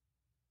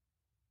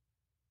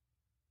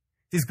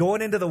 he's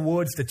going into the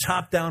woods to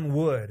chop down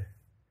wood,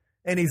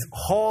 and he's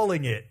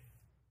hauling it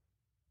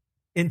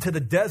into the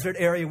desert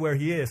area where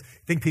he is.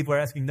 I think people are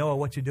asking, Noah,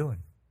 what you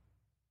doing?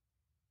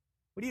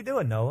 What are you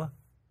doing, Noah?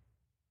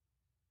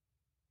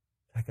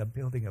 Like, I'm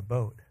building a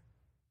boat.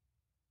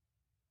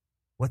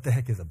 What the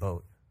heck is a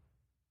boat?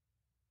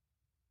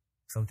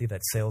 Something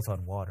that sails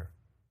on water.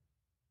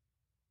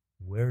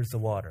 Where's the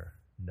water,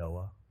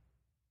 Noah?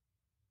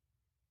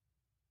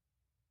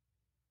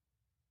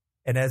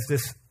 And as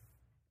this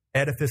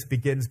edifice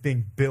begins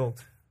being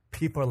built,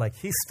 people are like,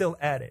 he's still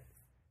at it.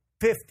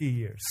 50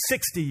 years,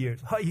 60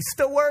 years. He's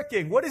still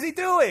working. What is he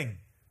doing?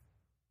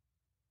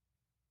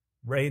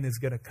 Rain is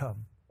going to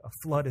come. A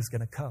flood is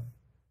going to come.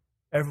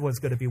 Everyone's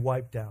going to be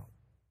wiped out.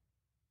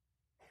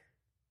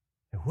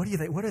 And what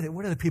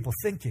are the people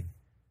thinking?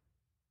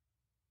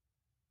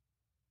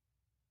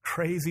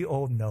 Crazy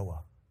old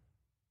Noah.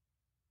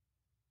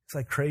 It's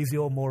like crazy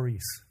old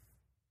Maurice.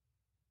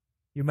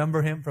 You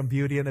remember him from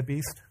Beauty and the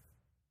Beast?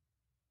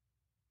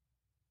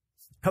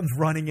 Comes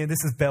running in.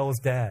 This is Belle's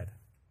dad.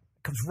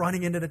 Comes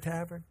running into the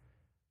tavern.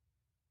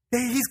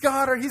 Hey, he's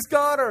got her. He's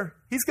got her.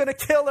 He's going to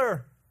kill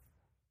her.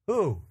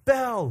 Who?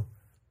 Belle.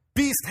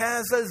 Beast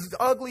has this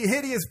ugly,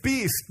 hideous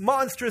beast,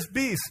 monstrous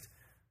beast.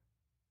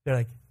 They're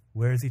like,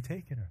 where is he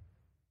taking her?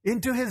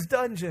 into his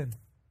dungeon.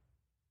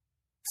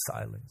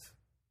 Silence.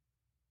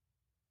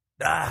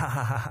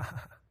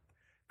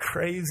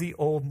 Crazy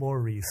old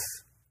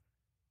Maurice.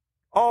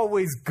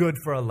 Always good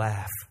for a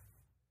laugh.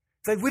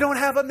 It's like, we don't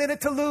have a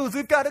minute to lose.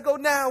 We've got to go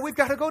now. We've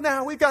got to go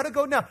now. We've got to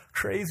go now.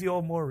 Crazy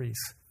old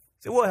Maurice.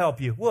 So we'll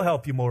help you. We'll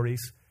help you,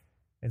 Maurice.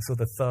 And so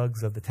the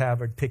thugs of the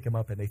tavern pick him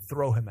up and they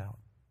throw him out.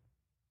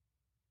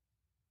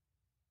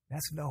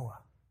 That's Noah.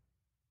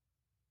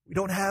 We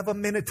don't have a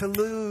minute to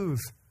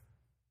lose.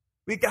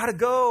 We got to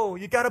go.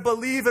 You got to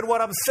believe in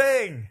what I'm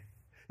saying.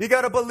 You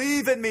got to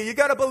believe in me. You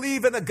got to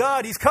believe in the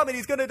God. He's coming.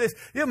 He's going to do this.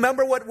 You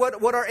remember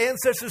what our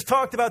ancestors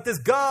talked about, this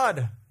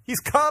God. He's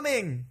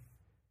coming.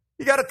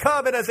 You got to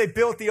come. And as they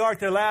built the ark,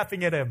 they're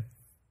laughing at him.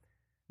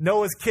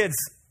 Noah's kids,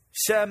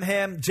 Shem,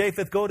 Ham,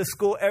 Japheth, go to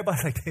school.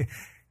 Everybody's like,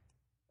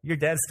 your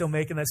dad's still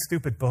making that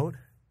stupid boat?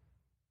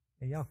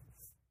 Hey, yo,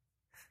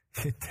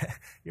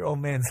 your old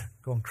man's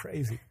going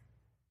crazy.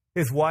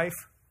 His wife,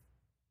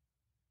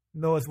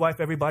 Noah's wife,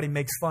 everybody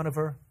makes fun of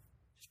her.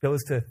 She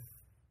goes to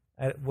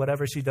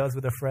whatever she does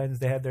with her friends.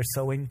 They have their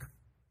sewing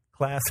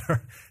class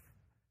or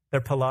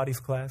their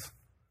Pilates class.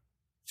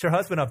 What's your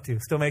husband up to?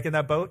 Still making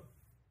that boat?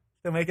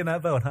 Still making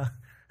that boat, huh?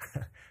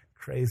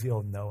 Crazy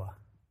old Noah.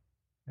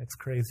 That's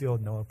crazy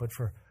old Noah. But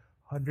for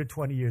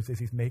 120 years as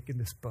he's making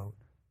this boat,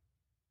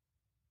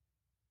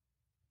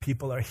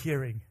 people are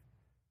hearing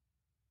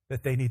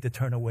that they need to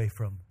turn away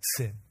from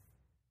sin.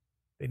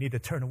 They need to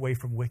turn away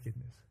from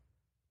wickedness.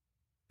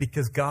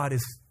 Because God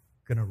is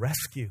going to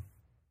rescue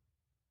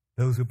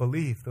those who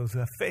believe, those who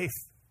have faith.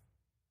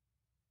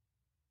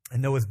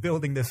 And Noah's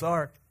building this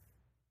ark.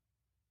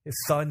 His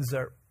sons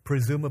are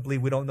presumably,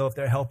 we don't know if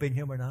they're helping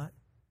him or not.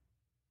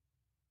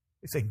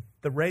 He's saying,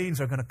 the rains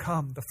are going to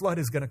come. The flood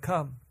is going to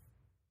come.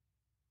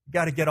 You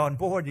got to get on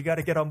board. You got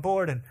to get on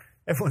board. And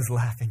everyone's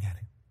laughing at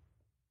him.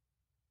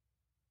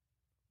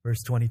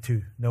 Verse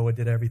 22, Noah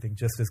did everything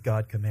just as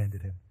God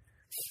commanded him.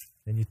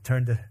 Then you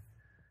turn to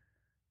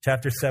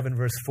chapter 7,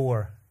 verse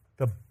 4.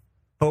 The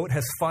boat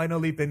has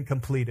finally been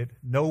completed.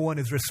 No one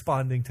is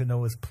responding to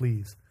Noah's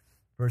pleas.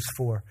 Verse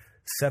 4,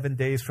 7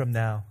 days from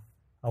now,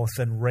 I will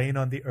send rain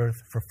on the earth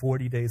for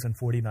 40 days and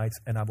 40 nights,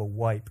 and I will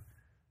wipe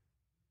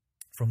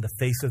from the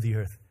face of the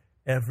earth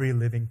every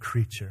living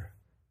creature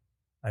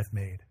I've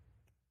made.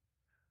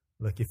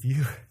 Look, if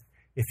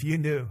you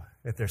knew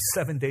that there's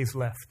 7 days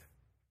left,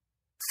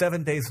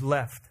 7 days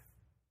left,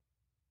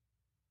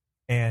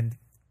 and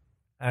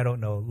I don't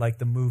know, like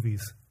the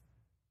movies,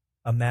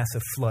 a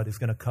massive flood is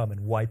going to come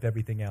and wipe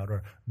everything out,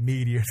 or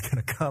meteor is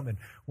going to come and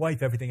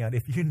wipe everything out.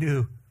 If you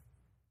knew,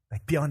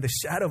 like beyond the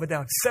shadow of a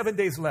doubt, 7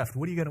 days left,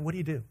 what do you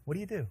do? What do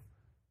you do?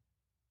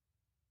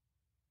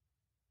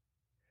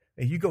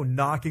 And you go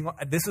knocking on,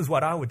 this is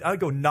what I would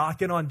go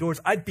knocking on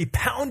doors. I'd be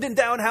pounding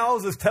down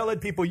houses telling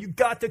people, you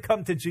got to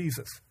come to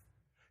Jesus.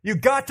 You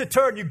got to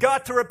turn. You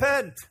got to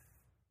repent.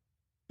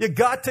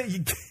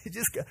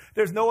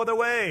 There's no other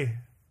way.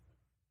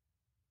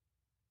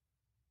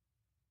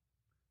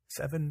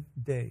 7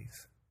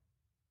 days.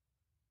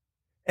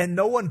 And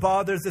no one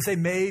bothers to say,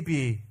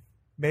 maybe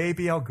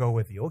I'll go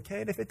with you.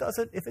 Okay, and if it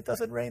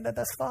doesn't rain, then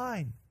that's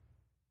fine.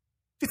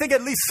 Do you think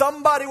at least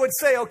somebody would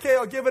say, okay,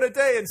 I'll give it a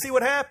day and see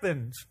what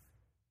happens?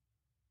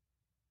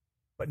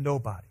 But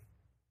nobody.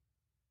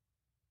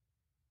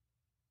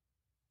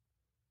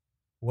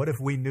 What if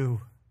we knew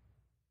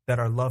that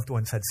our loved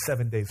ones had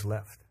 7 days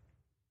left?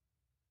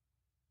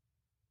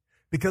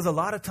 Because a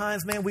lot of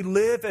times, man, we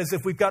live as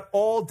if we've got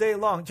all day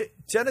long.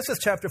 Genesis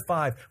chapter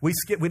 5, we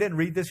didn't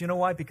read this. You know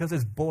why? Because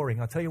it's boring.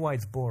 I'll tell you why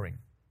it's boring.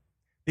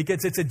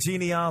 Because it's a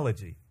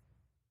genealogy.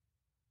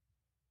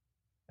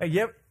 Hey,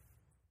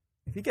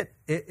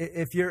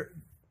 if you're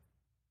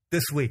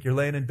this week, you're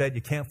laying in bed,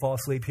 you can't fall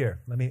asleep,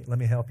 here. Let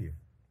me help you.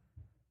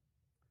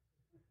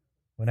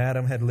 When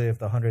Adam had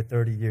lived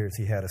 130 years,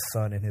 he had a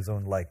son in his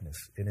own likeness,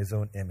 in his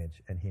own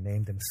image, and he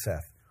named him Seth.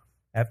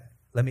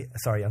 Let me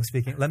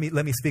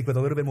speak with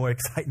a little bit more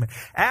excitement.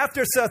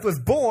 After Seth was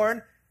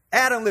born,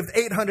 Adam lived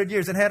 800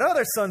 years and had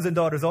other sons and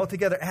daughters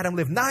altogether. Adam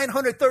lived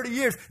 930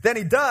 years, then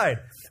he died.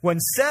 When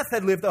Seth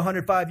had lived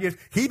 105 years,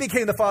 he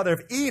became the father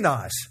of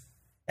Enosh.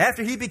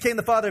 After he became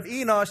the father of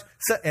Enosh,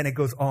 and it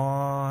goes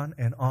on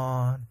and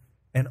on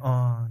and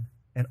on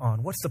and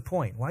on. What's the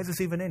point? Why is this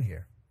even in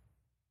here?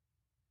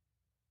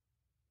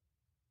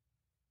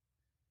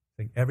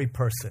 I think every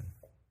person,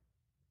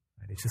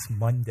 right, it's just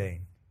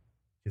mundane.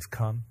 Just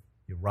come,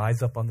 you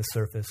rise up on the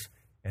surface,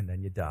 and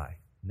then you die.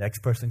 Next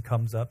person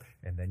comes up,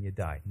 and then you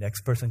die.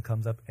 Next person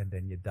comes up, and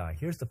then you die.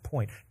 Here's the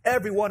point.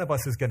 Every one of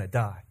us is going to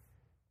die.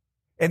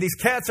 And these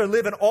cats are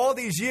living all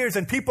these years,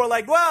 and people are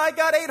like, well, I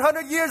got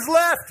 800 years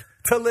left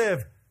to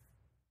live.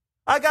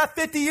 I got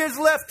 50 years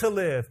left to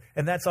live.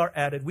 And that's our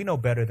added. We know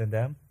better than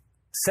them.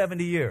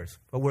 70 years.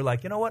 But we're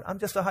like, you know what? I'm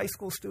just a high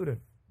school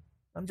student.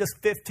 I'm just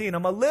 15.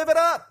 I'm going to live it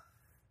up.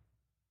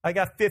 I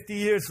got 50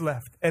 years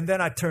left. And then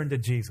I turn to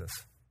Jesus.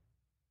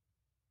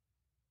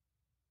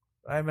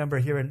 I remember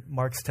hearing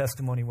Mark's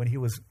testimony when he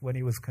was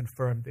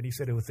confirmed, and he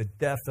said it was the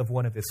death of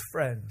one of his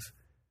friends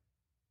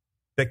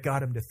that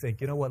got him to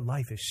think, you know what,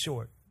 life is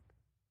short.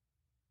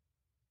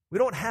 We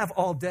don't have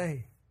all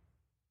day.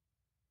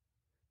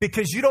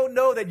 Because you don't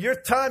know that your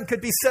time could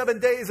be 7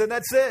 days and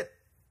that's it.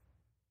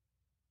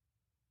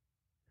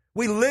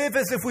 We live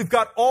as if we've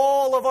got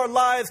all of our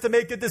lives to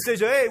make a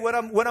decision. Hey, when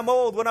I'm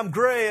old, when I'm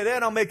gray,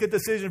 then I'll make a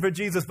decision for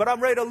Jesus. But I'm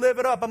ready to live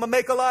it up. I'm going to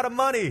make a lot of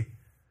money.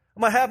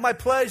 I'm going to have my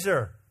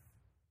pleasure.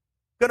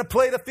 I'm going to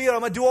play the field. I'm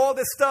going to do all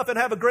this stuff and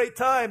have a great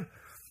time.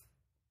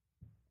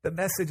 The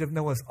message of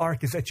Noah's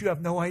Ark is that you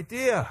have no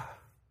idea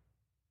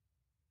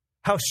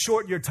how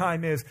short your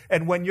time is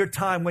and when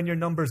your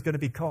number is going to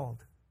be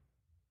called.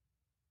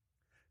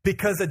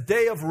 Because a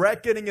day of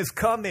reckoning is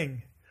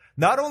coming,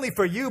 not only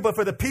for you, but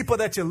for the people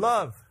that you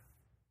love.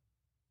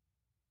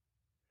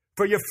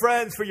 For your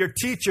friends, for your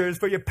teachers,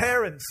 for your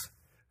parents,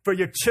 for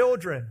your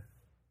children.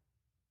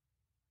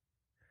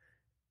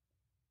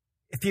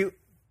 If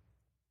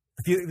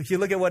you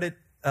look at what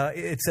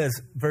it says,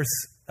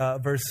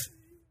 verse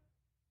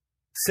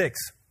 6.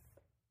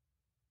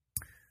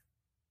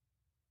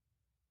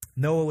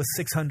 Noah was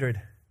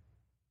 600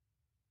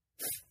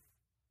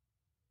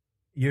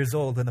 years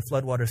old when the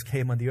floodwaters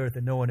came on the earth,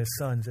 and Noah and his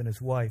sons and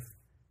his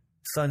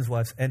sons'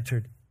 wives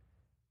entered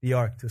the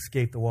ark to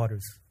escape the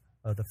waters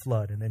of the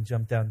flood. And then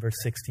jump down, verse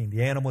 16.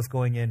 The animals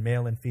going in,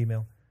 male and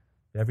female,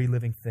 every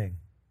living thing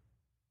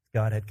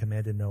God had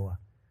commanded Noah.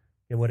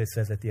 Look at what it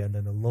says at the end.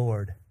 And the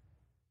Lord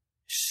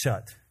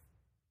shut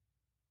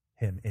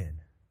him in.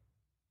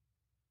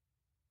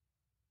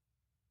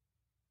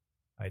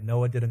 All right,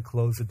 Noah didn't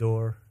close the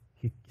door.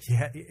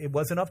 It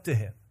wasn't up to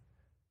him.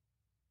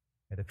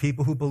 And the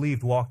people who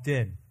believed walked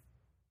in,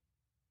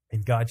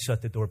 and God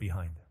shut the door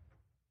behind them.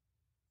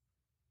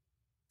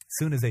 As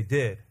soon as they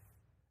did,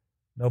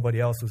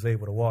 nobody else was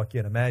able to walk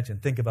in.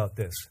 Think about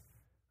this.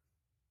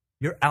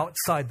 You're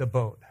outside the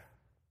boat.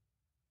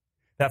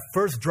 That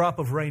first drop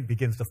of rain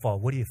begins to fall.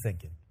 What are you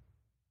thinking?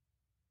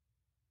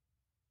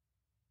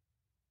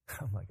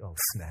 I'm like, oh,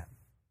 snap.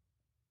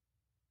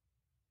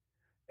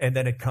 And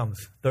then it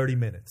comes, 30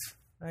 minutes.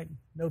 Right?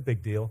 No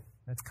big deal.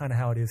 That's kind of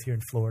how it is here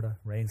in Florida.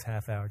 Rains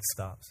half hour, it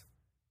stops.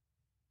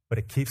 But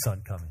it keeps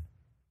on coming.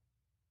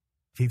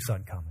 Keeps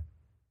on coming.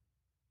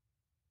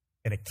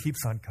 And it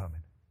keeps on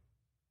coming.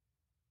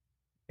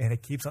 And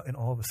it keeps on, and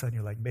all of a sudden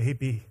you're like,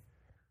 maybe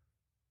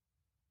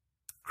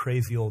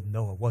crazy old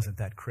Noah wasn't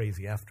that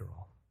crazy after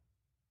all.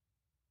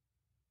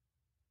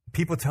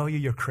 People tell you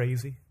you're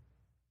crazy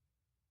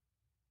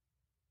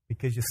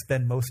because you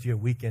spend most of your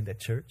weekend at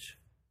church,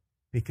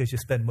 because you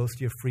spend most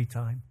of your free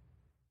time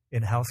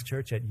in house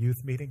church at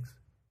youth meetings.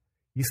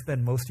 You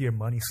spend most of your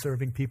money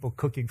serving people,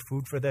 cooking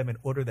food for them in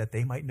order that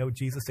they might know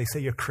Jesus. They say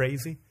you're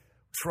crazy.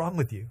 What's wrong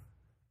with you?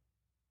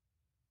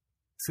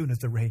 As soon as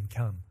the rain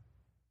comes,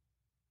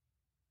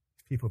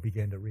 people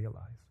begin to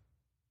realize,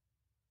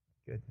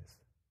 goodness,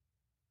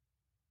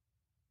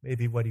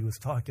 maybe what he was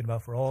talking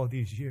about for all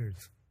these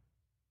years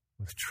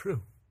was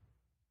true.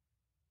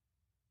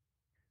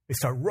 They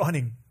start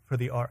running for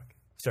the ark,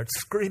 start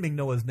screaming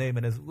Noah's name,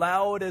 and as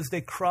loud as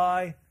they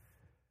cry,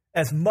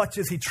 as much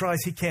as he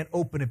tries, he can't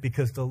open it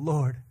because the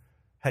Lord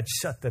had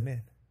shut them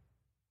in.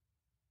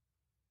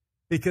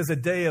 Because a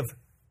day of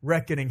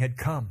reckoning had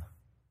come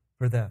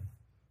for them.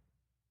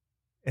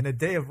 And a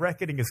day of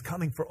reckoning is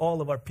coming for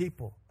all of our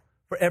people,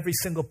 for every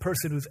single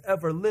person who's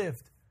ever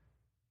lived.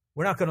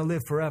 We're not going to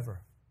live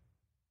forever.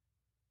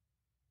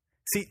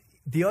 See,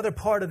 the other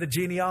part of the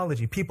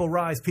genealogy, people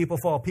rise, people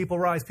fall, people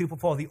rise, people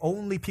fall. The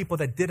only people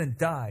that didn't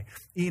die,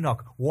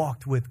 Enoch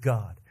walked with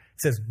God.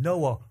 It says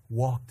Noah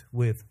walked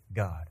with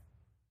God.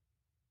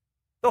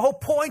 The whole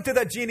point of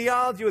that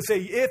genealogy was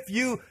say, if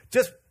you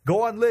just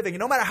go on living, and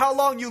no matter how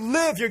long you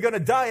live, you're going to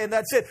die and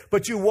that's it.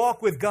 But you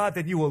walk with God,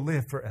 then you will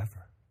live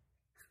forever.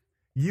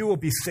 You will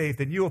be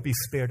saved and you will be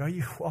spared. Are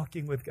you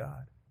walking with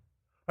God?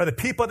 Are the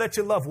people that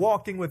you love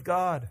walking with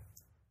God?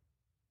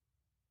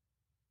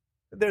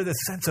 There's a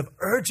sense of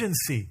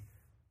urgency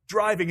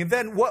driving. And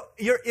then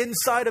you're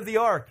inside of the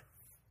ark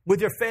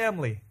with your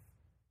family.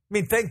 I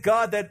mean, thank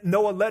God that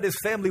Noah led his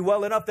family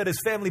well enough that his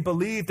family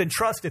believed and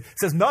trusted. It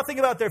says nothing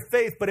about their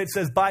faith, but it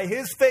says by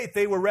his faith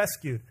they were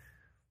rescued.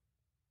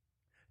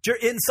 You're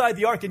inside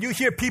the ark and you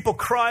hear people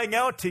crying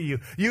out to you.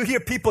 You hear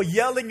people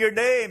yelling your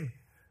name,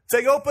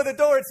 saying, open the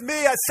door, it's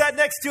me. I sat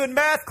next to you in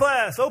math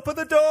class. Open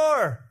the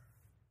door.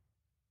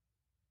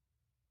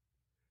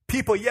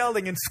 People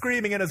yelling and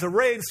screaming, and as the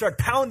rain starts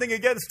pounding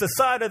against the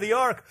side of the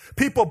ark,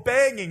 people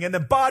banging and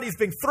the bodies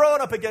being thrown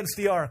up against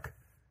the ark.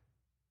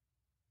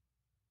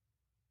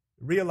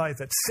 Realize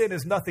that sin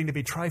is nothing to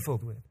be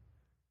trifled with.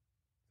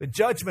 The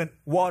judgment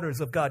waters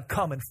of God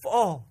come and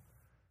fall.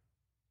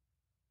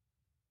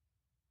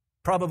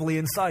 Probably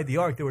inside the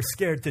ark, they were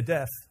scared to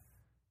death.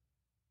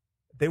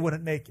 They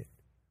wouldn't make it.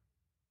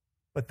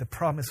 But the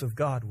promise of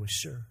God was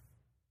sure.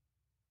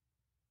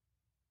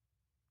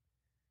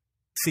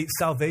 See,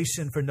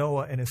 salvation for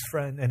Noah and his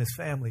friend and his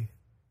family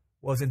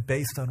wasn't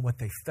based on what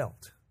they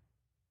felt.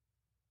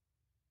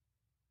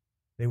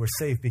 They were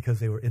saved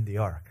because they were in the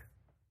ark.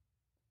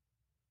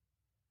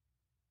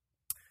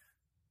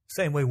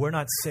 Same way, we're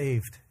not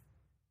saved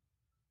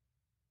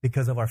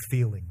because of our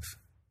feelings.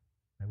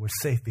 We're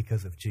saved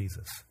because of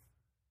Jesus.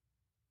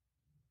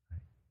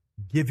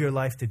 Give your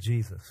life to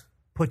Jesus.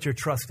 Put your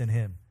trust in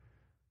him.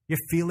 Your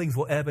feelings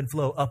will ebb and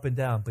flow up and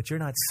down, but you're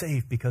not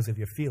safe because of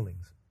your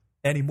feelings,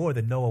 any more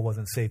than Noah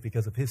wasn't safe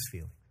because of his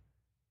feelings.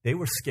 They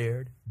were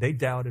scared. They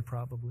doubted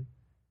probably,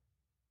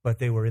 but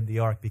they were in the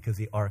ark because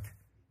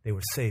they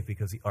were safe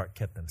because the ark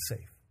kept them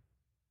safe.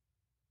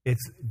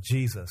 It's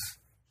Jesus.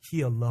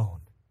 He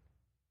alone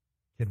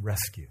can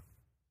rescue.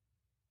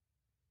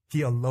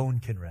 He alone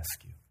can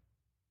rescue.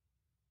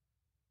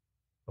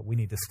 But we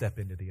need to step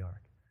into the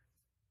ark.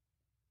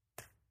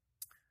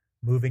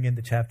 Moving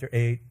into chapter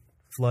 8,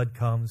 flood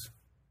comes,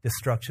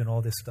 destruction,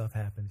 all this stuff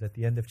happens. At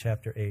the end of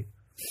chapter 8,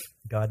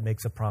 God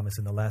makes a promise,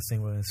 and the last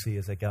thing we're going to see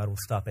is that God will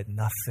stop at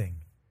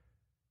nothing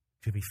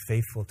to be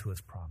faithful to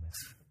his promise.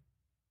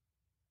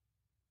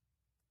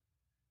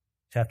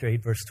 Chapter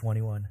 8, verse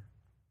 21.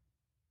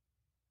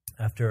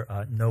 After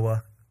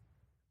Noah,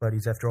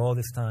 buddies, after all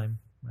this time,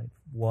 right,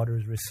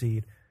 waters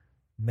recede,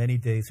 many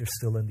days they're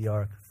still in the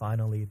ark.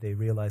 Finally, they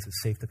realize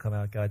it's safe to come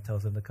out. God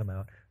tells them to come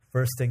out.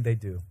 First thing they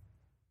do,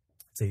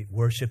 they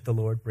worship the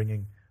Lord,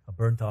 bringing a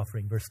burnt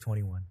offering. Verse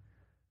 21.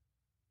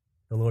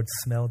 The Lord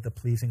smelled the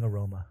pleasing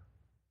aroma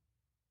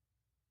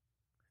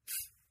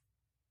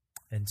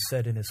and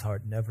said in his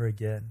heart, never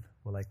again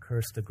will I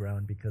curse the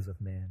ground because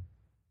of man,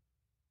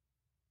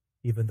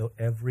 even though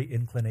every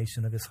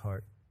inclination of his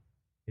heart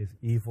is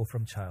evil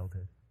from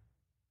childhood,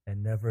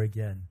 and never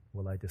again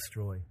will I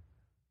destroy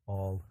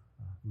all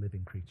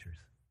living creatures.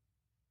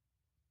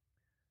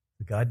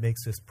 God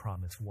makes this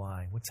promise.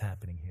 Why? What's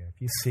happening here?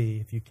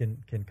 If you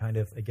can kind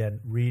of, again,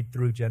 read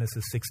through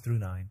Genesis 6 through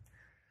 9,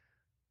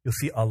 you'll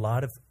see a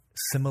lot of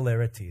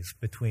similarities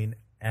between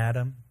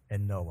Adam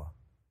and Noah.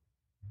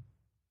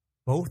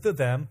 Both of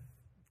them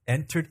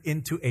entered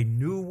into a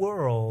new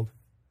world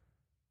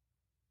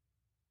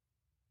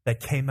that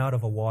came out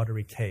of a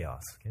watery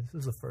chaos. Okay,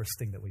 this is the first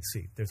thing that we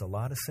see. There's a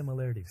lot of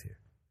similarities here.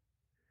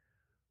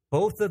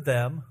 Both of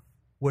them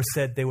were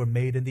said they were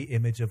made in the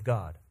image of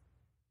God.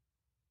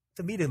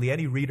 So immediately,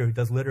 any reader who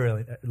does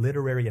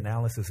literary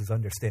analysis is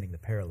understanding the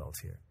parallels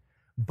here.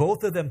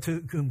 Both of them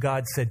to whom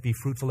God said, be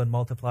fruitful and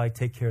multiply,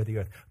 take care of the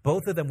earth.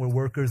 Both of them were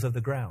workers of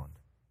the ground.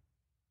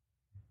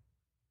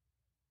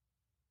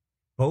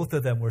 Both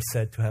of them were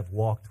said to have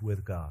walked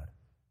with God.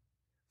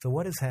 So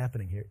what is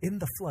happening here? In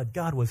the flood,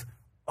 God was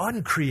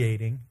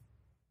uncreating,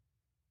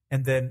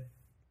 and then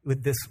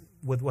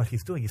with what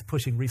he's doing, he's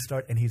pushing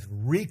restart, and he's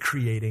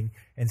recreating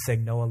and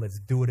saying, Noah, let's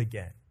do it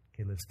again.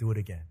 Okay, let's do it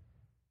again.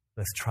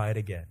 Let's try it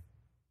again.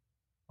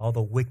 All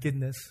the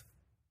wickedness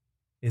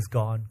is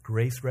gone.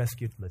 Grace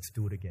rescued. Let's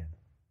do it again.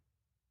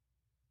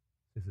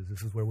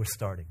 This is where we're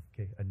starting.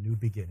 Okay, a new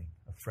beginning,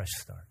 a fresh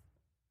start.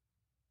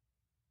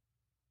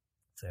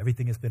 So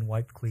everything has been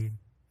wiped clean.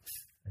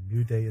 A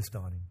new day is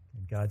dawning.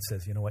 And God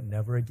says, you know what?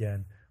 Never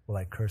again will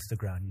I curse the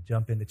ground. You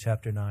jump into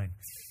chapter 9.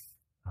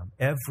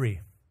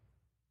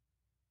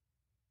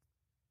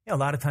 A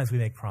lot of times we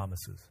make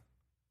promises.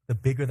 The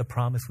bigger the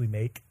promise we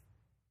make,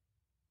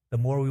 the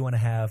more we want to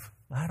have.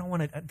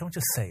 Don't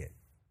just say it.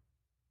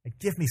 Like,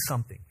 give me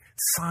something.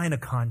 Sign a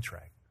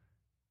contract.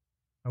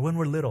 Or when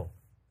we're little,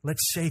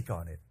 let's shake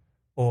on it.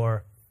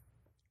 Or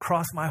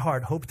cross my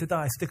heart, hope to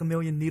die, stick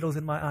 1,000,000 needles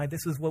in my eye.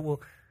 This is what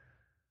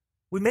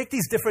we make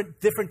these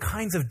different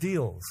kinds of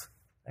deals.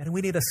 And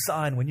we need a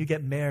sign when you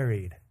get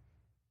married.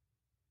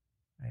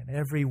 And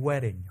every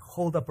wedding,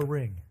 hold up a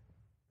ring.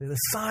 The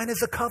sign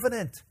is a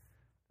covenant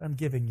I'm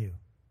giving you.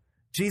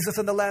 Jesus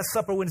in the Last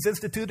Supper, when he's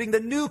instituting the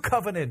new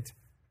covenant,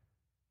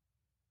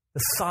 the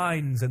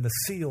signs and the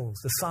seals,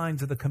 the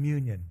signs of the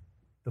communion,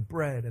 the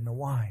bread and the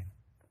wine.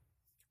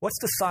 What's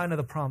the sign of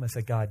the promise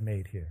that God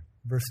made here?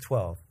 Verse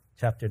 12,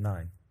 chapter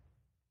 9.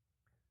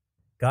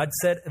 God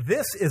said,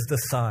 this is the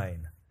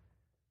sign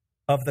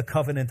of the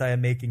covenant I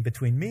am making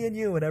between me and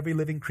you and every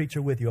living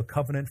creature with you, a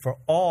covenant for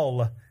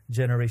all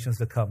generations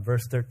to come.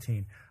 Verse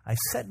 13, I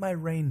set my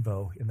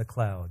rainbow in the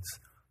clouds,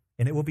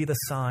 and it will be the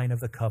sign of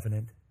the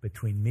covenant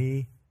between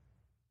me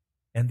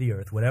and the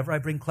earth. Whenever I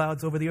bring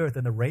clouds over the earth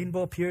and the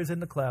rainbow appears in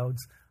the clouds,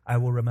 I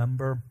will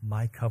remember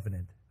my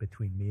covenant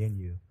between me and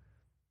you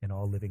and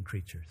all living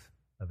creatures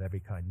of every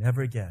kind.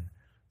 Never again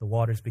the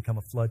waters become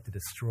a flood to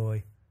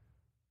destroy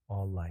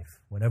all life.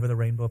 Whenever the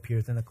rainbow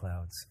appears in the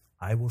clouds,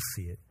 I will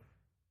see it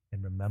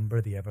and remember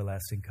the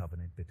everlasting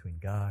covenant between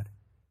God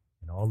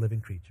and all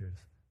living creatures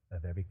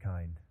of every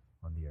kind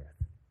on the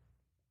earth.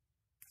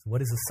 So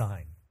what is a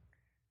sign?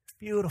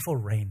 Beautiful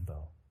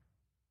rainbow.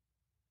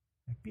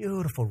 A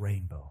beautiful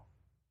rainbow.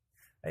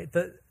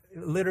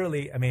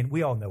 Literally,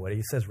 we all know it.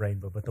 He says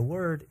rainbow, but the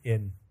word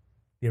in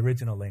the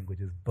original language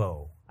is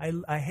bow.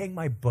 I hang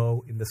my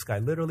bow in the sky.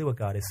 Literally what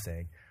God is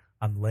saying,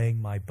 I'm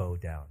laying my bow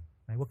down.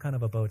 Right? What kind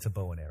of a bow? It's a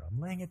bow and arrow. I'm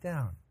laying it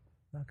down.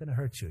 I'm not going to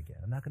hurt you again.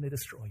 I'm not going to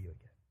destroy you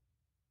again.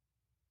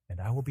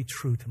 And I will be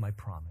true to my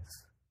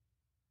promise.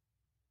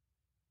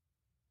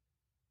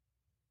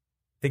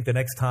 I think the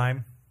next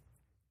time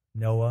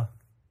Noah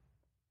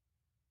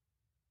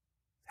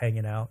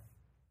hanging out,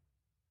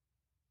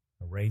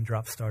 a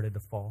raindrop started to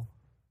fall.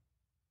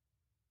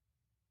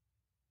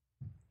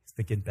 He's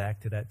thinking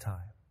back to that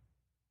time.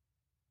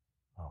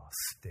 Oh,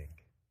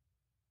 stink.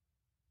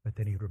 But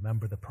then he'd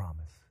remember the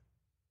promise.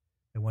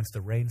 And once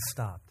the rain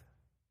stopped,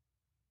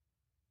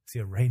 see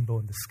a rainbow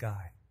in the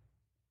sky.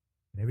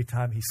 And every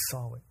time he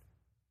saw it,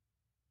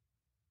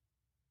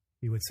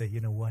 he would say, you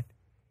know what?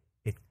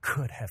 It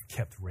could have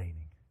kept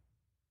raining.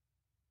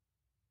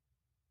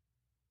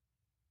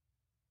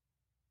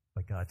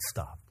 But God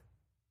stopped.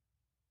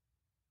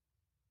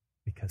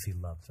 Because he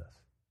loves us.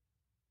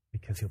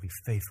 Because he'll be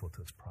faithful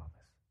to his promise.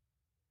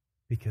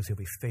 Because he'll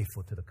be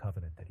faithful to the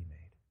covenant that he made.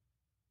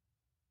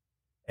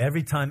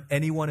 Every time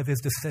any one of his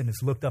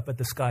descendants looked up at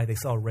the sky, they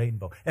saw a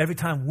rainbow. Every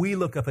time we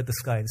look up at the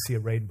sky and see a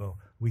rainbow,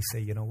 we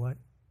say, you know what?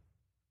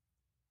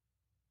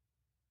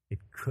 It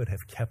could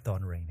have kept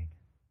on raining.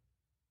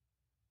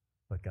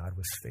 But God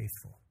was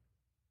faithful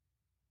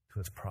to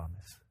his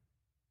promise.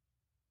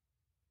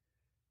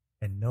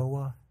 And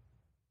Noah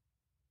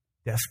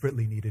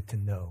desperately needed to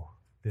know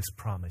this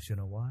promise. You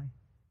know why?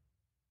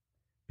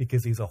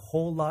 Because he's a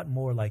whole lot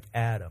more like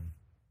Adam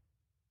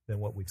than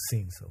what we've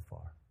seen so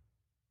far.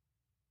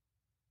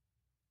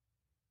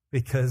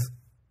 Because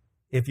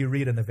if you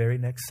read in the very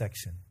next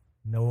section,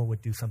 Noah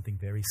would do something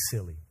very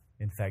silly,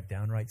 in fact,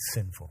 downright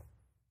sinful.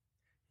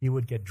 He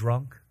would get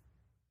drunk.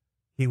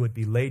 He would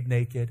be laid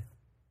naked.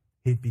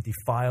 He'd be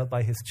defiled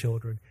by his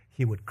children.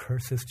 He would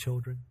curse his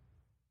children.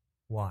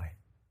 Why?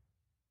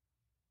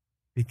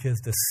 Because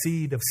the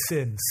seed of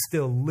sin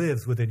still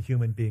lives within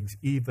human beings,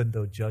 even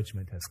though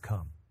judgment has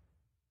come.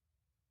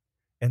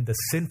 And the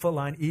sinful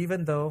line,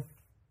 even though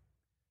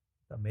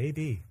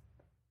maybe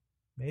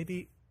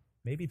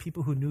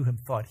people who knew him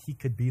thought he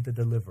could be the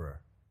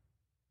deliverer.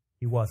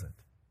 He wasn't.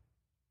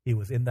 He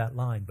was in that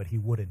line, but he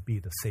wouldn't be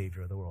the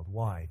Savior of the world.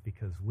 Why?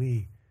 Because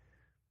we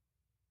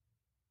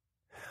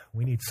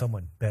need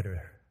someone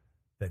better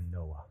than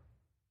Noah.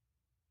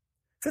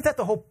 Isn't that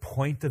the whole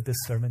point of this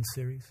sermon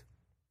series?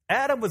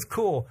 Adam was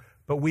cool,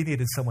 but we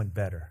needed someone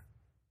better.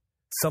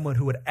 Someone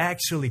who would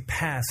actually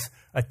pass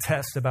a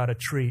test about a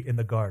tree in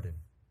the garden.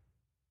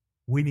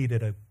 We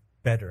needed a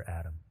better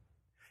Adam.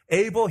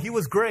 Abel, he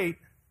was great,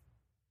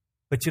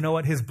 but you know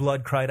what? His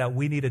blood cried out.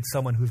 We needed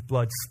someone whose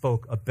blood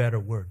spoke a better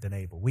word than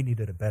Abel. We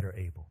needed a better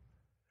Abel.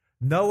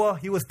 Noah,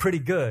 he was pretty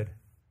good,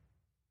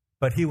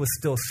 but he was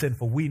still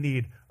sinful. We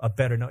need a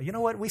better Noah. You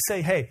know what? We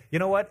say, hey, you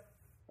know what?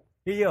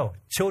 Yo,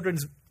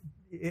 children's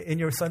in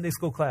your Sunday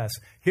school class.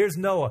 Here's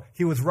Noah.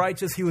 He was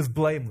righteous. He was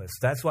blameless.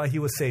 That's why he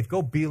was saved.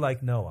 Go be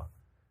like Noah.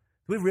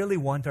 Do we really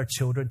want our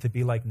children to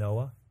be like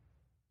Noah?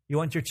 You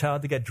want your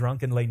child to get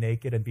drunk and lay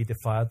naked and be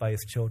defiled by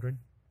his children?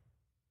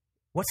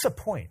 What's the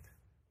point?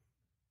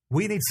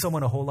 We need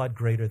someone a whole lot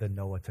greater than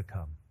Noah to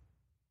come.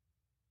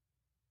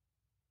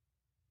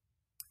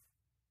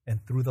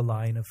 And through the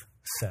line of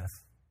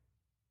Seth,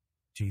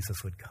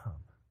 Jesus would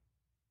come.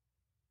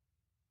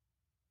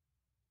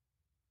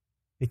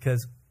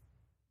 Because,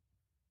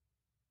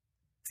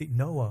 see,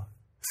 Noah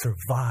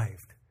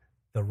survived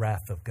the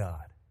wrath of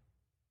God.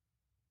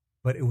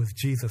 But it was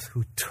Jesus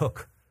who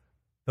took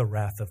the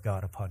wrath of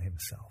God upon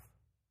himself.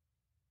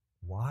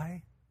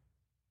 Why?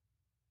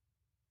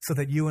 So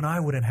that you and I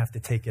wouldn't have to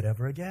take it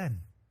ever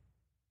again.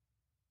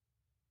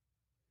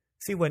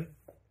 See, when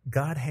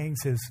God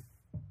hangs his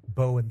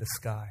bow in the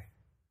sky,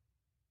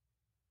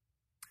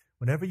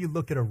 whenever you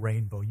look at a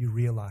rainbow, you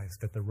realize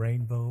that the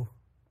rainbow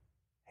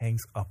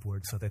hangs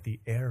upward so that the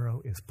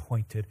arrow is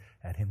pointed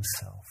at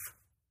himself.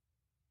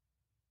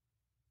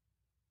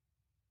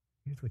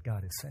 Here's what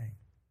God is saying.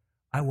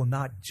 I will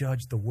not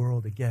judge the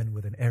world again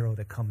with an arrow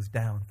that comes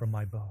down from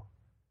my bow.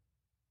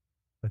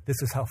 But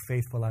this is how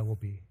faithful I will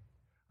be.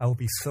 I will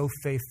be so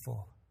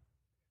faithful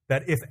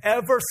that if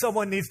ever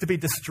someone needs to be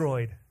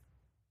destroyed,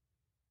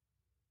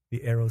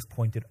 the arrow's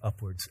pointed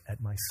upwards at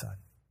my son.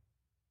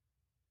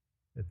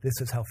 That this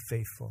is how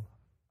faithful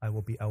I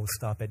will be. I will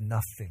stop at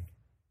nothing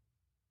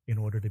in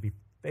order to be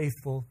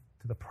faithful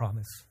to the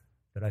promise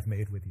that I've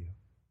made with you.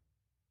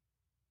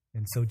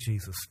 And so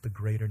Jesus, the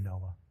greater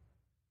Noah,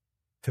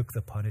 took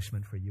the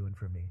punishment for you and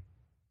for me.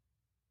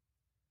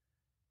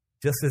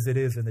 Just as it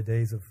is in the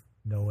days of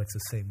Noah, it's the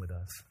same with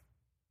us.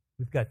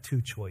 We've got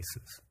two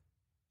choices.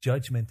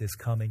 Judgment is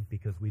coming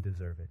because we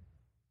deserve it.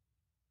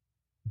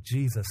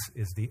 Jesus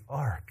is the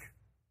ark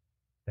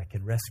that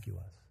can rescue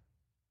us.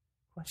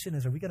 Question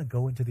is, are we going to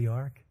go into the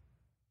ark?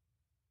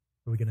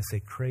 Or are we going to say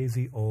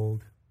crazy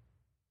old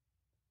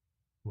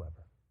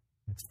whoever?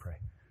 Let's pray.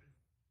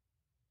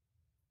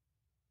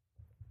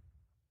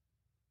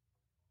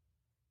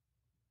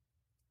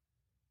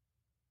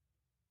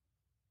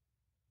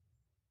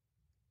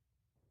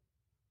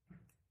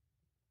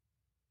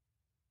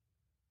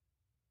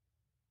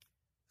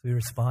 We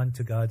respond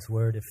to God's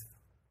word. If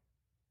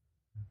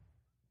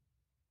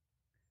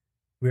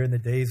we're in the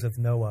days of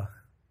Noah,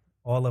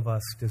 all of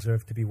us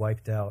deserve to be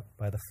wiped out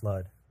by the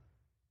flood.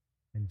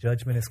 And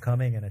judgment is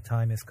coming, and a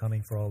time is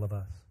coming for all of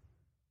us.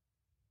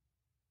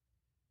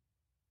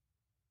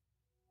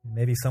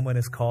 Maybe someone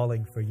is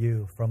calling for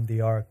you from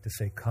the ark to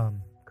say,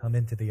 come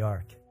into the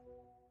ark.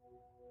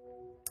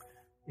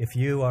 If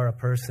you are a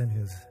person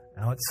who's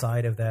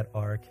outside of that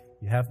ark,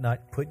 you have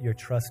not put your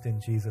trust in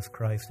Jesus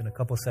Christ, in a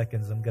couple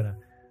seconds I'm going to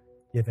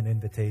give an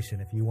invitation.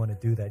 If you want to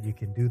do that, you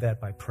can do that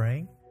by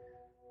praying,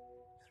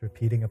 just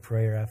repeating a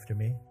prayer after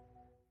me.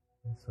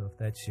 And so if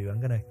that's you, I'm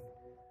going to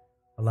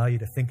allow you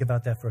to think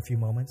about that for a few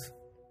moments.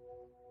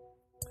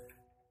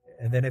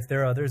 And then if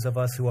there are others of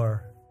us who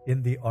are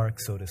in the ark,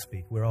 so to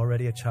speak, we're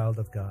already a child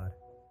of God.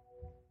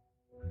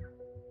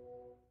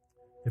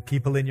 There are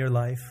people in your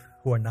life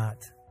who are not.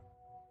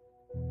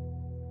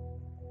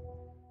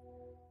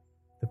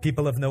 The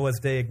people of Noah's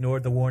day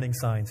ignored the warning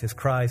signs, his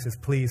cries, his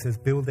pleas, his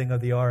building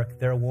of the ark.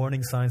 There are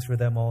warning signs for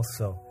them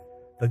also.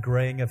 The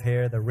graying of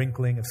hair, the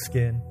wrinkling of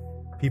skin,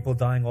 people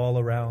dying all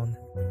around.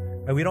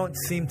 And we don't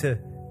seem to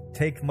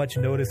take much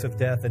notice of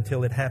death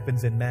until it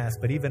happens in mass.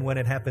 But even when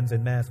it happens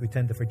in mass, we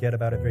tend to forget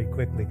about it very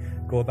quickly,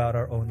 go about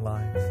our own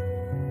lives.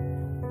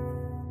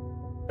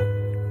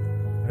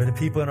 There are the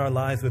people in our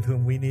lives with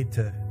whom we need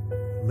to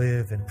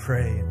live and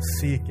pray and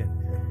seek and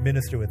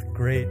minister with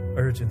great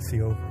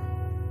urgency over.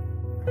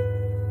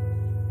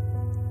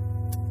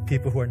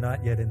 People who are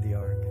not yet in the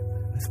ark.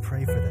 Let's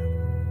pray for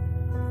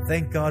them.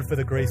 Thank God for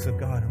the grace of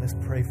God, and let's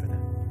pray for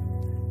them.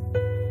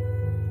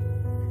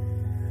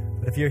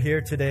 But if you're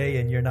here today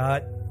and you're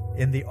not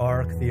in the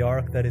ark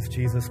that is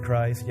Jesus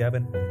Christ, you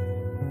haven't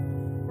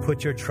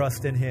put your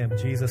trust in Him.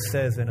 Jesus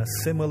says in a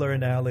similar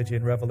analogy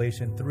in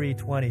Revelation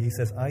 3:20, He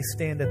says, I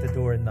stand at the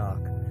door and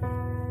knock.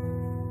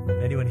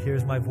 If anyone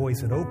hears my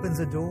voice and opens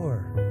the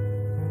door,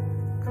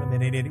 come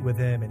in and eat with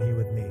him and he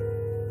with me.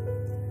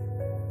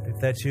 If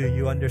that's you,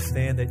 you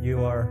understand that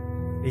you are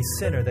a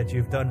sinner, that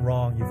you've done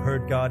wrong. You've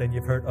hurt God and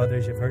you've hurt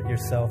others. You've hurt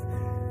yourself.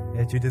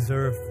 That you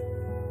deserve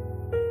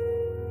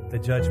the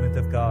judgment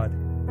of God.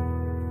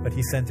 But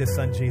He sent His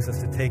Son Jesus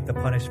to take the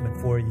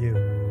punishment for you.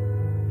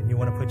 And you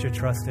want to put your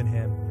trust in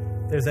Him.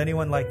 If there's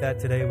anyone like that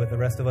today, with the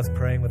rest of us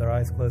praying with our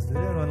eyes closed, is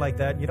there anyone like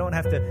that? You don't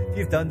have to, if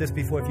you've done this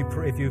before, if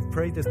you've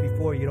prayed this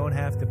before, you don't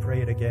have to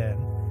pray it again.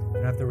 You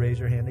don't have to raise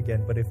your hand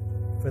again. But if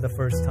for the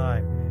first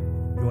time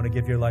you want to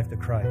give your life to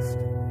Christ,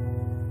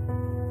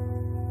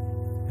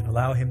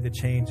 allow Him to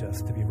change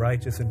us, to be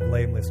righteous and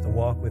blameless, to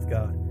walk with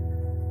God.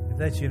 If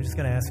that's you, I'm just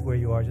going to ask where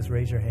you are. Just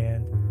raise your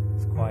hand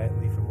just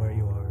quietly from where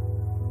you are.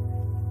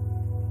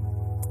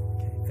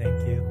 Okay, thank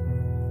you.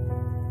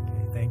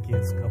 Okay, thank you.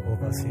 There's a couple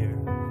of us here.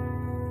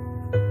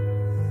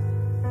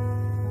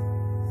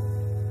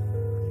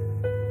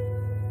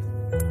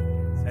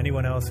 Okay. Is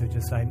anyone else who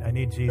just, I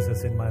need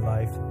Jesus in my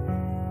life.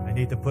 I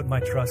need to put my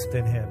trust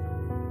in Him.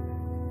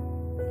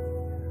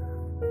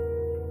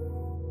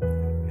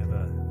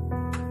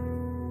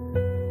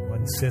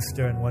 One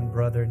sister and one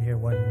brother in here,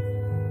 one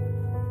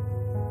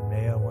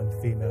male, one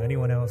female.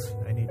 Anyone else?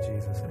 I need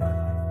Jesus in my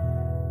life.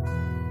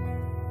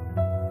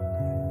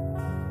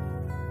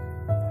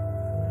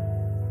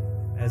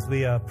 As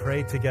we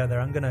pray together,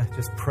 I'm going to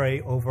just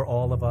pray over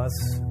all of us.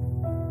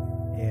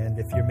 And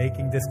if you're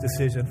making this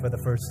decision for the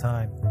first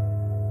time,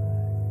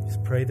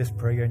 just pray this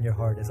prayer in your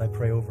heart as I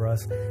pray over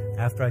us.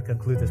 After I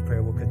conclude this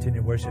prayer, we'll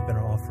continue worship in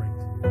our offerings.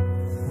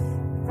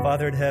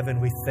 Father in heaven,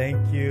 we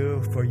thank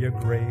you for your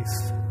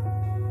grace.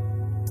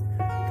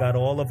 God,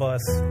 all of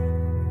us,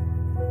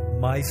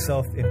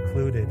 myself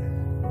included,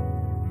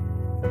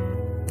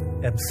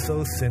 am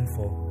so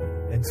sinful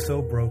and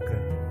so broken.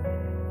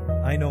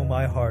 I know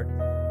my heart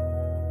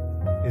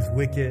is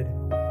wicked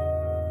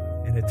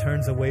and it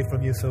turns away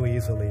from you so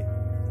easily.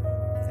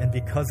 And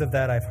because of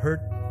that, I've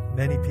hurt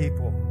many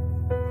people.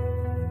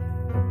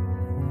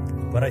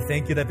 But I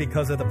thank you that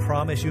because of the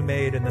promise you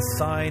made and the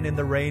sign in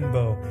the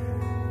rainbow,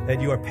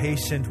 that you are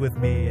patient with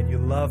me and you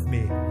love me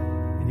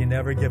and you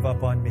never give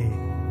up on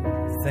me.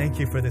 Thank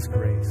you for this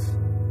grace.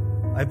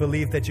 I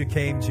believe that you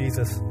came,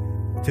 Jesus,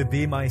 to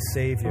be my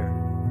Savior,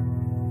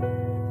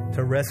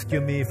 to rescue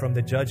me from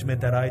the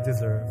judgment that I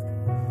deserved.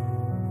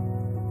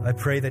 I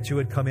pray that you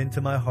would come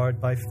into my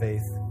heart by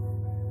faith,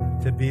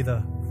 to be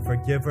the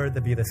forgiver, to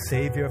be the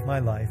Savior of my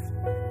life,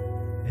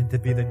 and to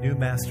be the new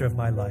master of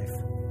my life.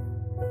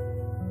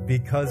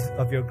 Because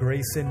of your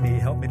grace in me,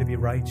 help me to be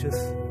righteous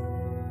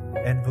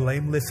and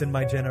blameless in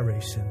my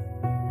generation,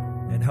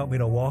 and help me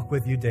to walk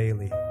with you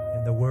daily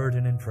in the Word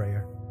and in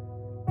prayer.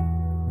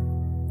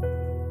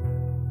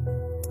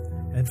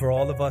 And for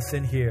all of us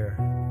in here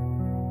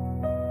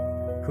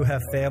who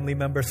have family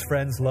members,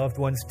 friends, loved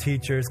ones,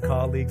 teachers,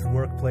 colleagues,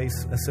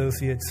 workplace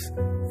associates,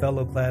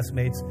 fellow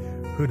classmates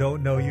who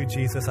don't know you,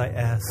 Jesus, I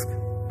ask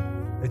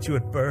that you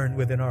would burn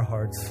within our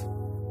hearts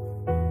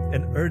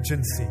an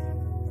urgency,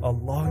 a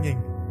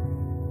longing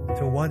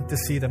to want to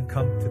see them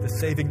come to the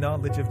saving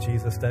knowledge of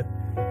Jesus, that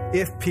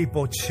if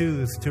people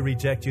choose to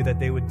reject you, that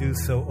they would do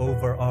so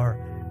over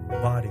our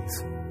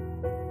bodies.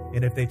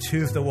 And if they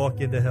choose to walk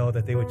into hell,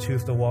 that they would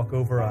choose to walk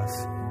over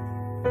us.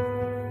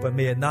 But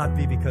may it not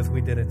be because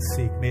we didn't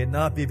seek. May it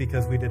not be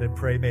because we didn't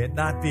pray. May it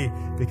not be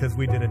because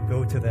we didn't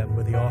go to them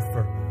with the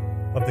offer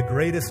of the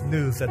greatest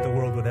news that the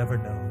world would ever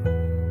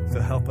know. So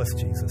help us,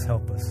 Jesus,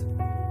 help us.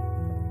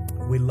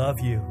 We love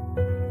you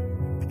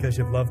because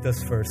you've loved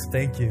us first.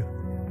 Thank you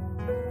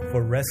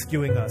for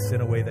rescuing us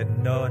in a way that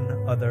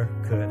none other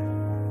could.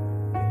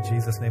 In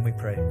Jesus' name we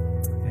pray.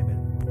 Amen.